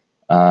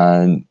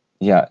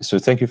 Yeah, so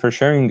thank you for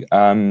sharing.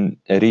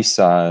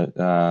 Erisa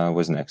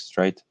was next,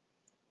 right?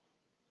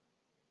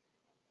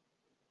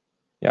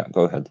 Yeah,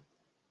 go ahead.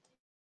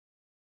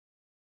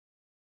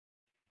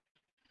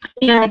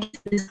 Yeah, I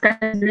guess this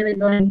is really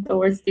going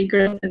towards the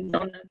growth and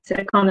donuts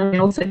economy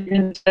also,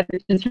 which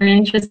is very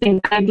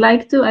interesting. I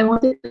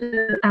wanted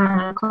to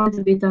comment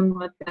a bit on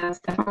what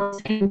Stefan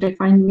was saying, which I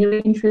find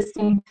really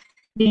interesting,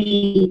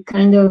 the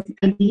kind of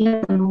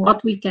idea on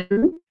what we can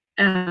do.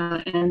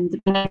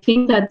 And I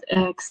think that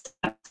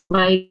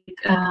like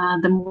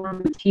the more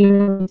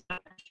material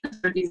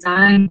or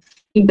design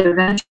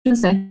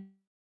interventions, I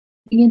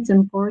think it's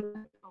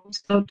important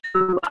also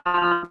to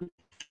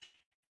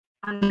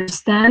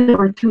understand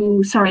or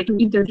to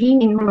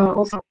intervene in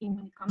also when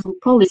it comes to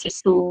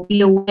policies, to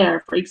be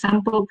aware. For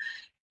example,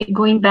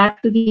 going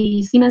back to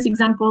the Siemens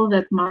example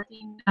that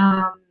Martin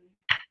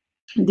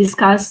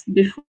discussed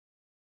before,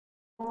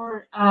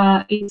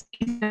 it's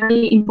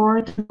very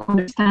important to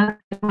understand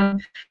that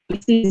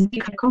these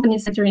different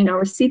companies that are in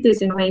our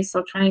cities in ways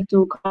of trying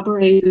to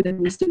cooperate with the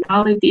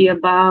municipality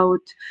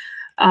about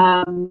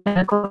on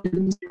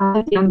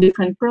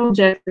different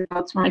projects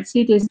about smart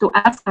cities, to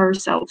ask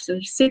ourselves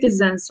as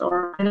citizens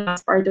or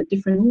as part of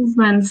different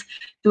movements,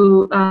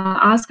 to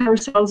ask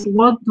ourselves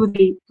what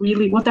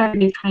are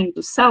they trying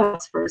to sell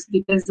us first,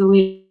 because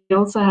we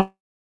also have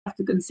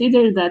to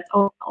consider that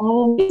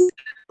all these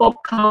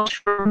pop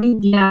culture,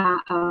 media,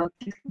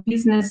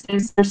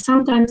 businesses are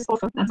sometimes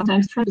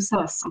trying to sell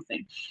us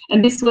something.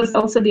 And this was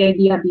also the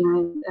idea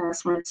behind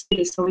smart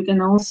cities. So we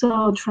can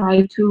also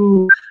try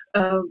to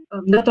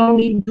not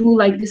only do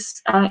like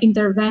this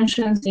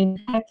interventions in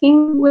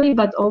hacking way,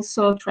 but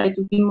also try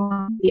to be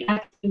more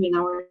active in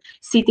our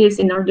cities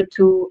in order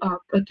to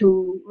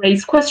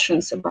raise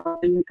questions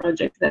about the new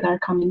projects that are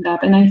coming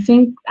up. And I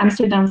think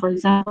Amsterdam, for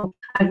example,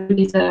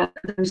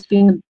 there's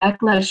been a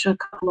backlash a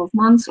couple of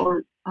months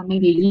or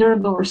maybe a year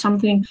ago or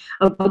something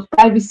about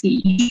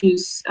privacy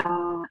issues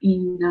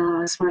in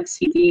smart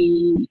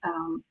city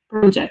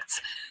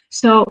projects.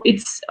 So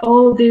it's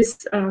all this.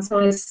 So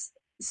as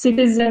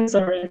citizens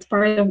or as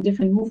part of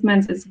different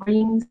movements, as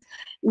Greens,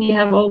 we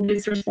have all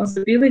these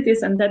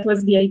responsibilities, and that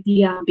was the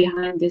idea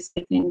behind this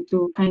thing,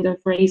 to kind of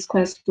raise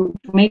questions, to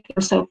make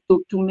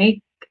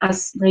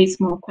us raise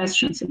more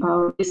questions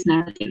about these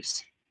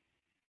narratives.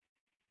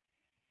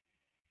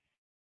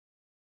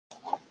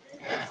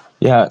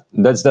 Yeah,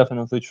 that's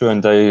definitely true,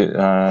 and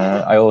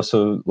I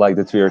also like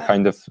that we are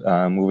kind of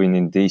moving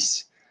in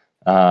this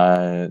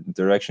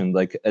direction,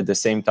 like at the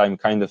same time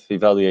kind of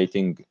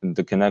evaluating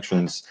the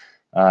connections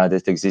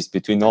that exist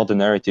between all the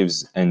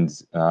narratives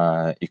and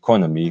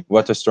economy,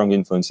 what a strong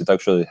influence it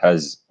actually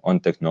has on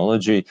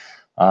technology.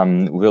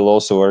 We'll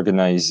also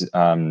organize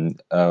a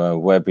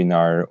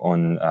webinar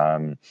on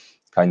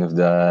kind of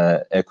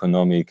the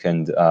economic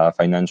and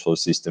financial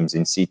systems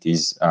in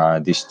cities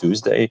this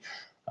Tuesday.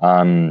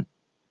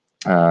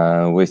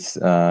 With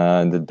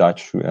the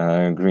Dutch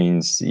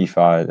Greens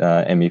IFA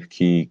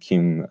MEP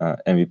Kim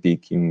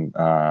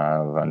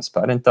van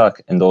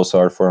Sparentak, and also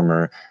our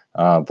former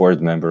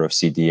board member of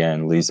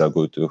CDN, Lisa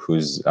Gutu,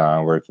 who's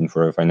working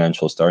for a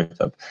financial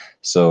startup.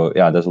 So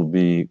yeah, that will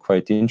be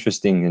quite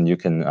interesting, and you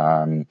can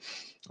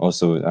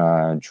also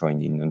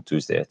join in on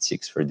Tuesday at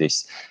 6 for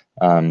this.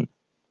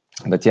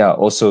 But yeah,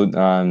 also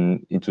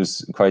it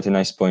was quite a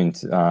nice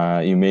point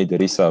you made,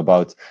 Risa,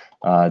 about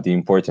the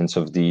importance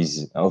of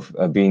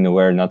being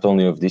aware not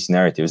only of these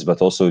narratives,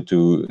 but also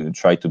to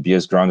try to be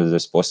as grounded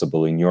as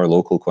possible in your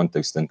local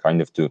context, and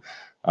kind of to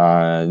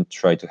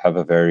try to have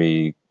a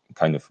very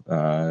kind of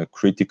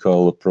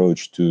critical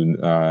approach to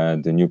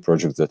the new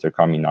projects that are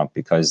coming up,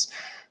 because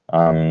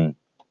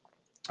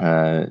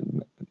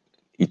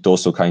it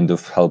also kind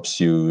of helps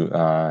you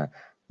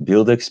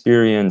build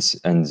experience,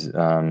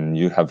 and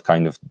you have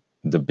kind of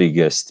the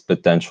biggest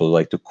potential,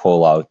 like, to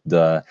call out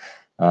the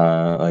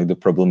like the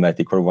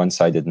problematic or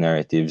one-sided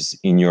narratives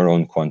in your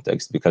own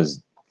context,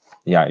 because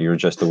yeah, you're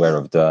just aware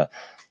of the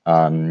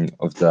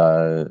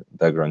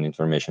background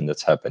information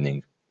that's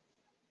happening.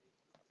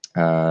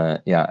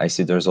 Yeah, I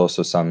see there's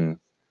also some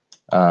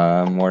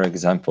more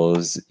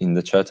examples in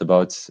the chat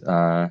about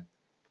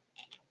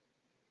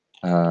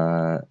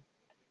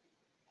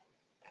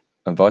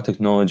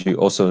technology.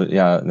 Also,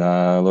 yeah,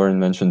 Lauren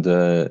mentioned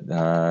the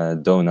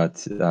donut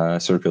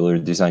circular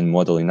design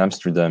model in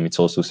Amsterdam. It's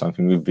also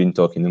something we've been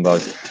talking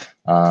about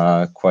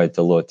quite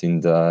a lot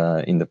in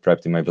the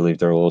prep team. I believe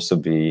there will also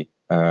be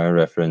a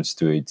reference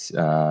to it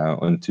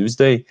on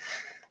Tuesday.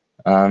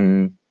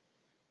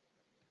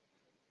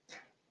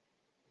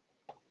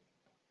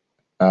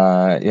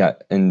 Yeah,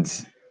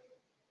 and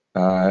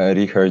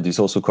Richard is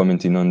also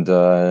commenting on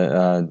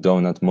the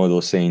donut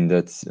model, saying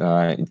that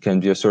it can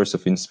be a source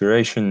of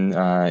inspiration.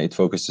 It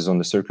focuses on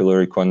the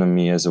circular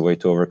economy as a way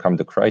to overcome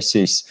the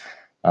crisis,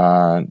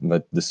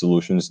 but the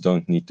solutions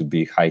don't need to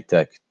be high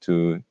tech.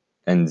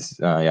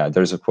 Yeah,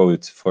 there's a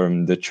quote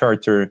from the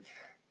charter.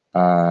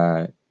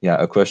 Yeah,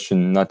 a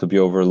question not to be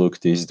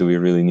overlooked is, do we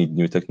really need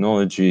new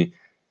technology?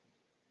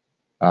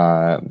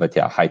 But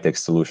yeah, high tech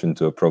solution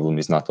to a problem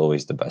is not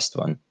always the best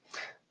one,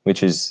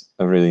 which is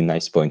a really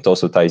nice point.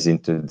 Also ties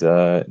into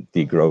the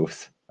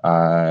degrowth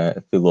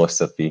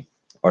philosophy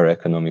or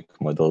economic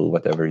model,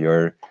 whatever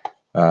your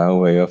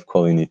way of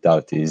calling it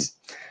out is.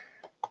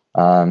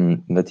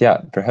 But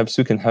yeah, perhaps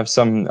we can have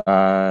some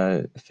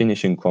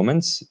finishing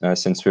comments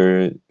since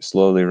we're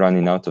slowly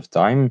running out of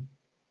time.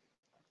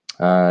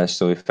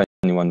 So if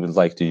anyone would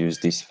like to use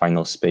this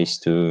final space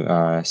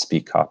to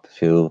speak up,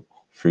 feel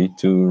free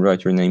to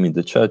write your name in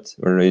the chat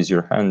or raise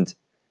your hand.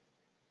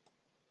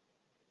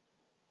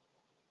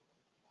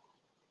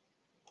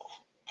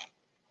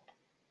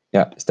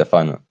 Yeah,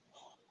 Stefano.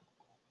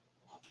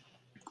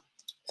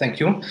 Thank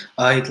you.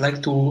 I'd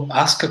like to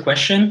ask a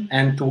question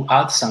and to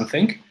add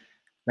something,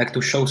 like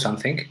to show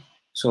something.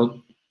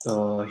 So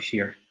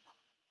here.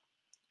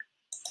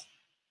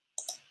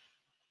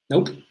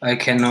 Nope, I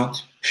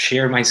cannot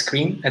share my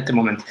screen at the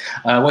moment.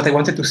 What I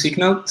wanted to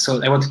signal,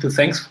 so I wanted to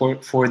thanks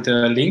for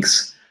the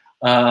links.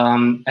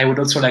 I would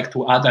also like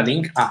to add a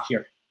link.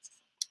 Here.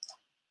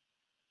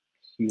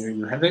 Here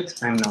you have it.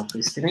 I'm now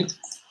pasting it.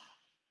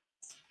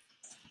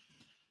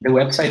 The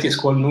website is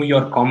called New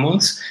York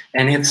Commons,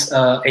 and it's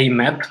a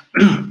map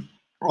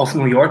of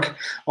New York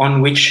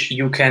on which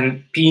you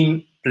can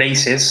pin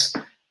places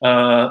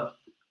of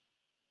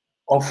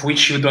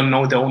which you don't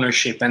know the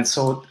ownership. And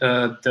so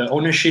the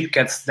ownership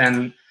gets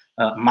then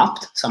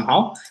mapped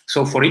somehow.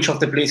 So for each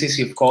of the places,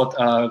 you've got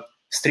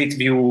Street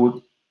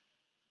View,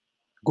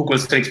 Google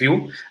Street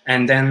View,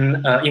 and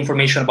then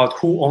information about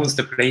who owns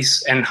the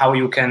place and how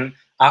you can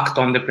act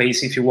on the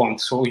place if you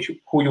want. So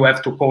who you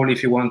have to call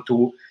if you want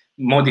to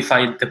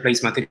modify the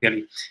place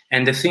materially.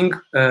 And the thing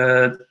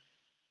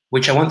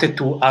which I wanted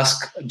to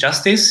ask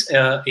Justice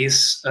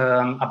is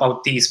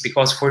about this,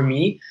 because for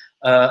me,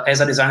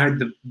 as a designer,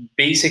 the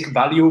basic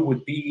value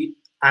would be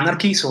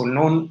anarchy, so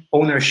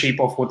non-ownership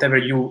of whatever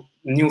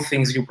new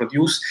things you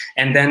produce,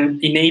 and then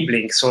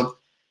enabling. So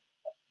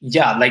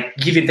yeah, like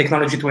giving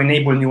technology to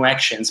enable new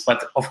actions.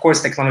 But of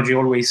course, technology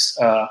always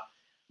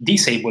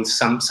disables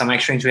some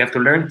actions. You have to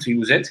learn to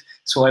use it.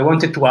 So I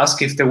wanted to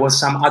ask if there was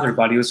some other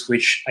values,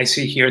 which I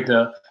see here,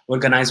 the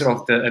organizer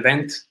of the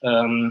event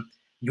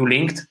you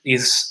linked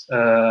is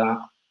the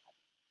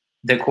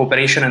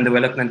Cooperation and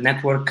Development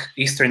Network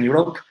Eastern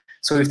Europe.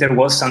 So if there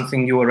was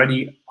something you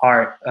already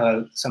are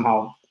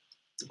somehow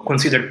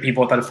considered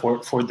pivotal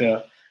for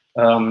the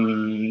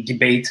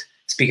debate,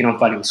 speaking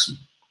of values.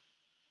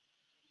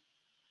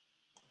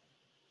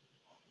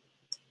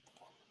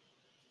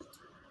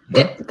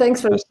 Yeah,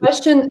 thanks for the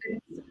question.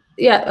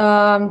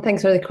 Yeah,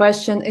 thanks for the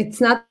question. It's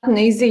not an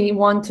easy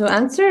one to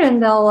answer,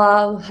 and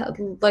I'll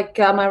like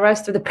my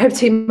rest of the prep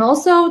team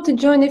also to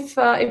join if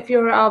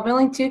you're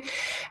willing to.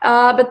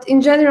 But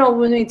in general,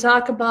 when we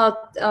talk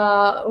about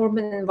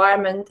urban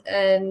environment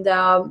and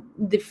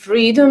the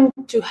freedom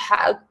to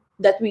have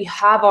that we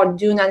have or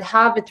do not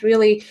have, it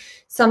really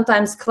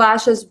sometimes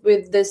clashes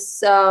with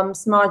this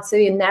smart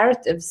city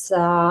narratives,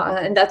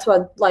 and that's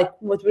what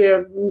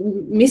we're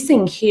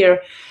missing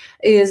here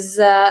is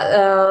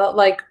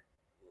like,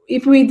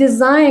 if we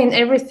design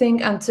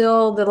everything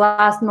until the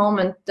last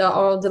moment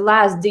or the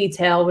last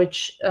detail,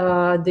 which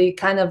the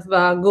kind of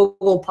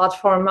Google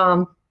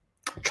platform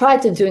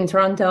tried to do in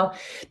Toronto,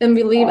 then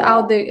we leave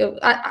out the,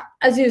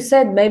 as you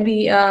said,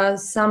 maybe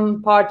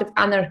some part of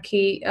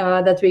anarchy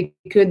that we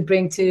could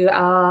bring to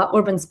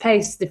urban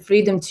space, the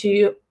freedom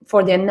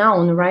for the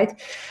unknown, right?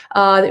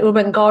 The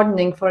urban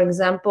gardening, for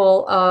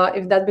example,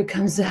 if that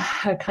becomes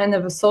a kind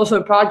of a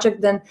social project,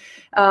 then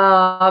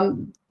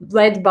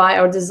led by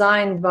or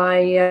designed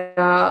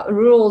by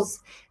rules,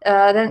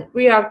 then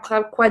we are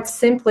quite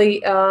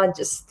simply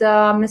just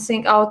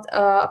missing out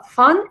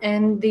fun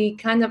and the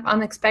kind of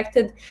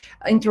unexpected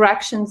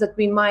interactions that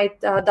we might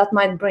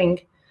bring.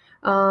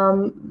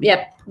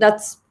 Yeah,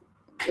 that's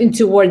in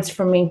 2 words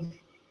from me.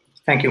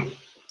 Thank you.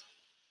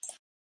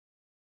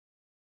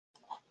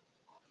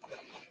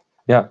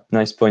 Yeah,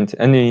 nice point.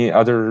 Any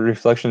other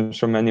reflections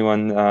from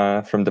anyone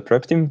from the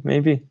prep team,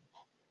 maybe?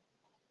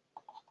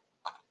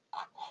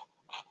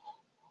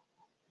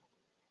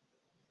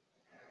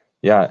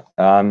 Yeah,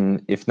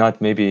 if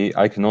not, maybe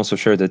I can also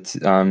share that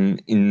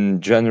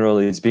in general,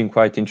 it's been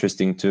quite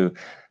interesting to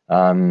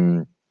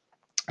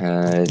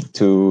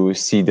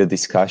see the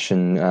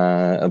discussion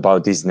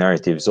about these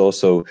narratives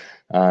also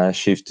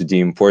shift to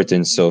the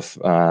importance of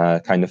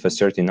kind of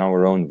asserting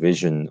our own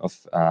vision of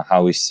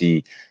how we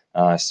see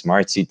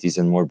smart cities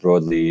and more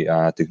broadly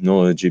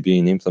technology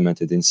being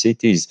implemented in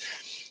cities.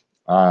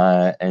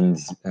 And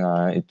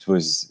it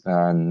was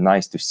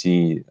nice to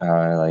see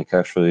like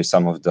actually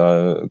some of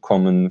the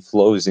common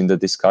flows in the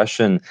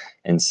discussion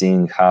and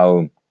seeing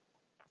how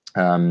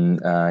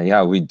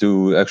yeah, we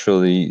do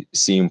actually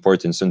see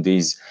importance on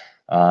these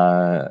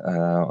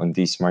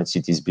smart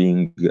cities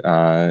being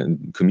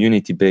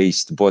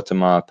community-based,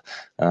 bottom-up,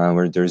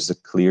 where there's a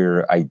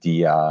clear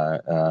idea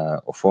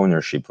of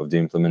ownership of the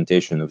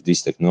implementation of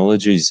these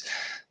technologies.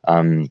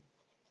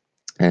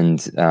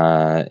 And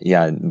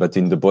yeah, but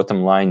in the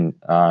bottom line,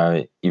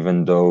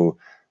 even though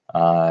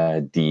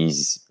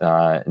this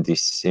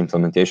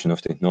implementation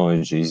of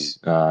technologies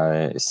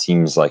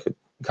seems like a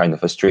kind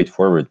of a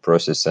straightforward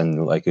process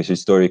and like a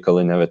historical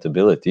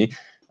inevitability,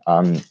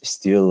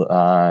 still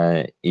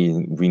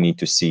we need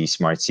to see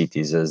smart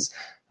cities as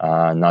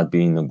not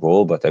being a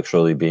goal, but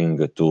actually being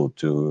a tool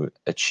to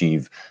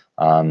achieve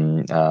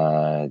our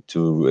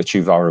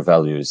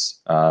values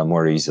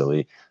more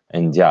easily.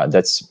 And yeah,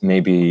 that's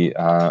maybe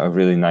a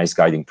really nice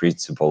guiding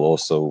principle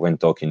also when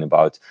talking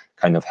about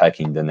kind of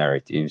hacking the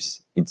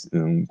narratives. It's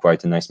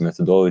quite a nice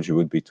methodology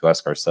would be to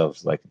ask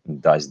ourselves, like,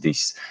 does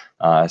this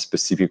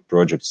specific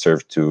project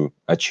serve to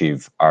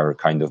achieve our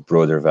kind of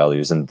broader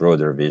values and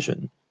broader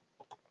vision?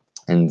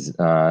 And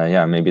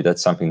yeah, maybe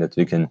that's something that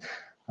we can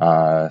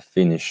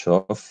finish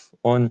off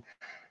on.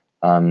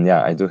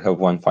 Yeah, I do have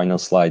one final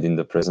slide in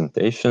the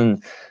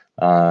presentation.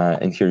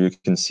 And here you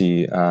can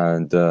see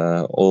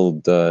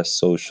all the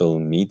social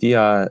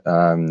media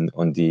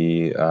on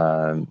the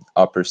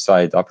upper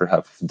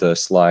half of the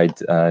slide,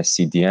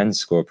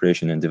 CDN's,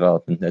 Cooperation and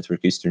Development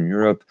Network Eastern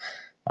Europe,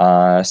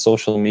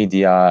 social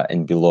media,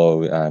 and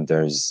below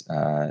there's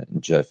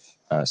Jeff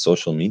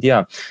social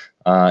media.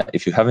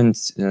 If you haven't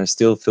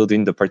still filled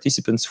in the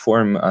participants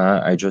form,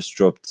 I just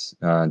dropped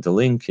the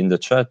link in the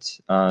chat,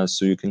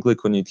 so you can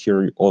click on it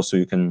here. Also,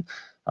 you can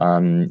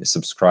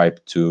subscribe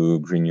to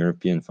Green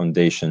European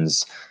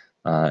Foundation's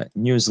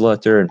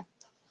newsletter.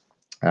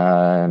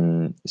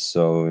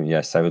 So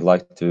yes, I would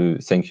like to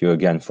thank you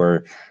again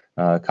for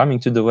coming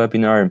to the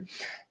webinar.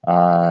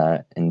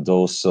 And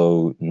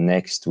also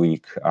next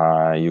week,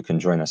 you can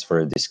join us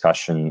for a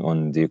discussion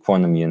on the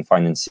economy and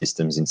finance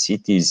systems in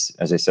cities.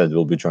 As I said,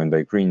 we'll be joined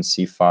by Green,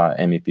 SIFA,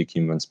 MEP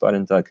Kim van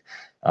Sparentak,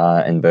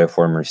 and by a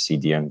former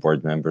CDN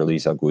board member,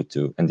 Lisa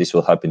Gutu. And this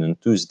will happen on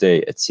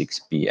Tuesday at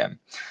 6 p.m.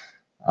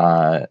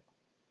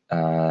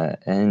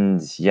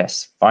 And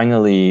yes,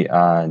 finally,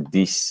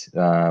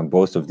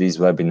 both of these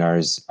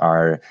webinars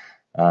are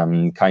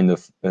kind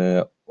of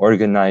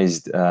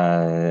organized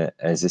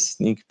as a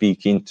sneak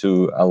peek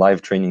into a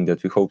live training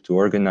that we hope to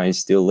organize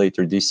still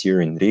later this year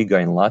in Riga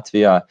in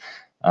Latvia.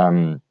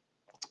 And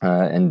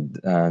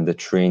the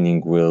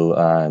training will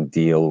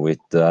deal with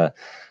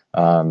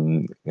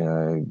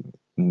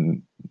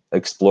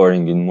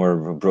exploring in more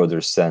of a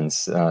broader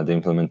sense the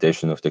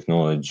implementation of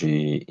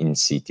technology in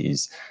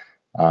cities.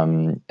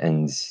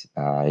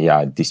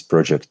 Yeah, this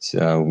project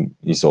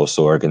is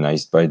also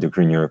organized by the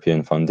Green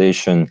European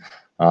Foundation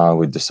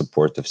with the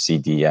support of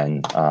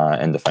CDN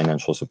and the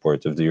financial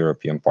support of the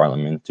European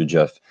Parliament to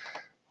Jeff.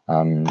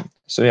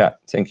 So yeah,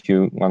 thank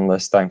you one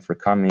last time for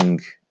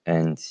coming,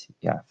 and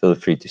yeah, feel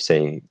free to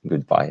say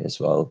goodbye as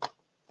well.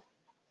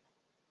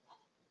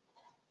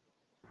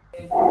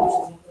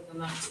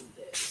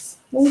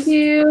 Thank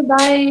you.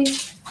 Bye.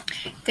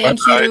 Thank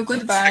you.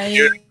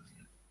 Goodbye.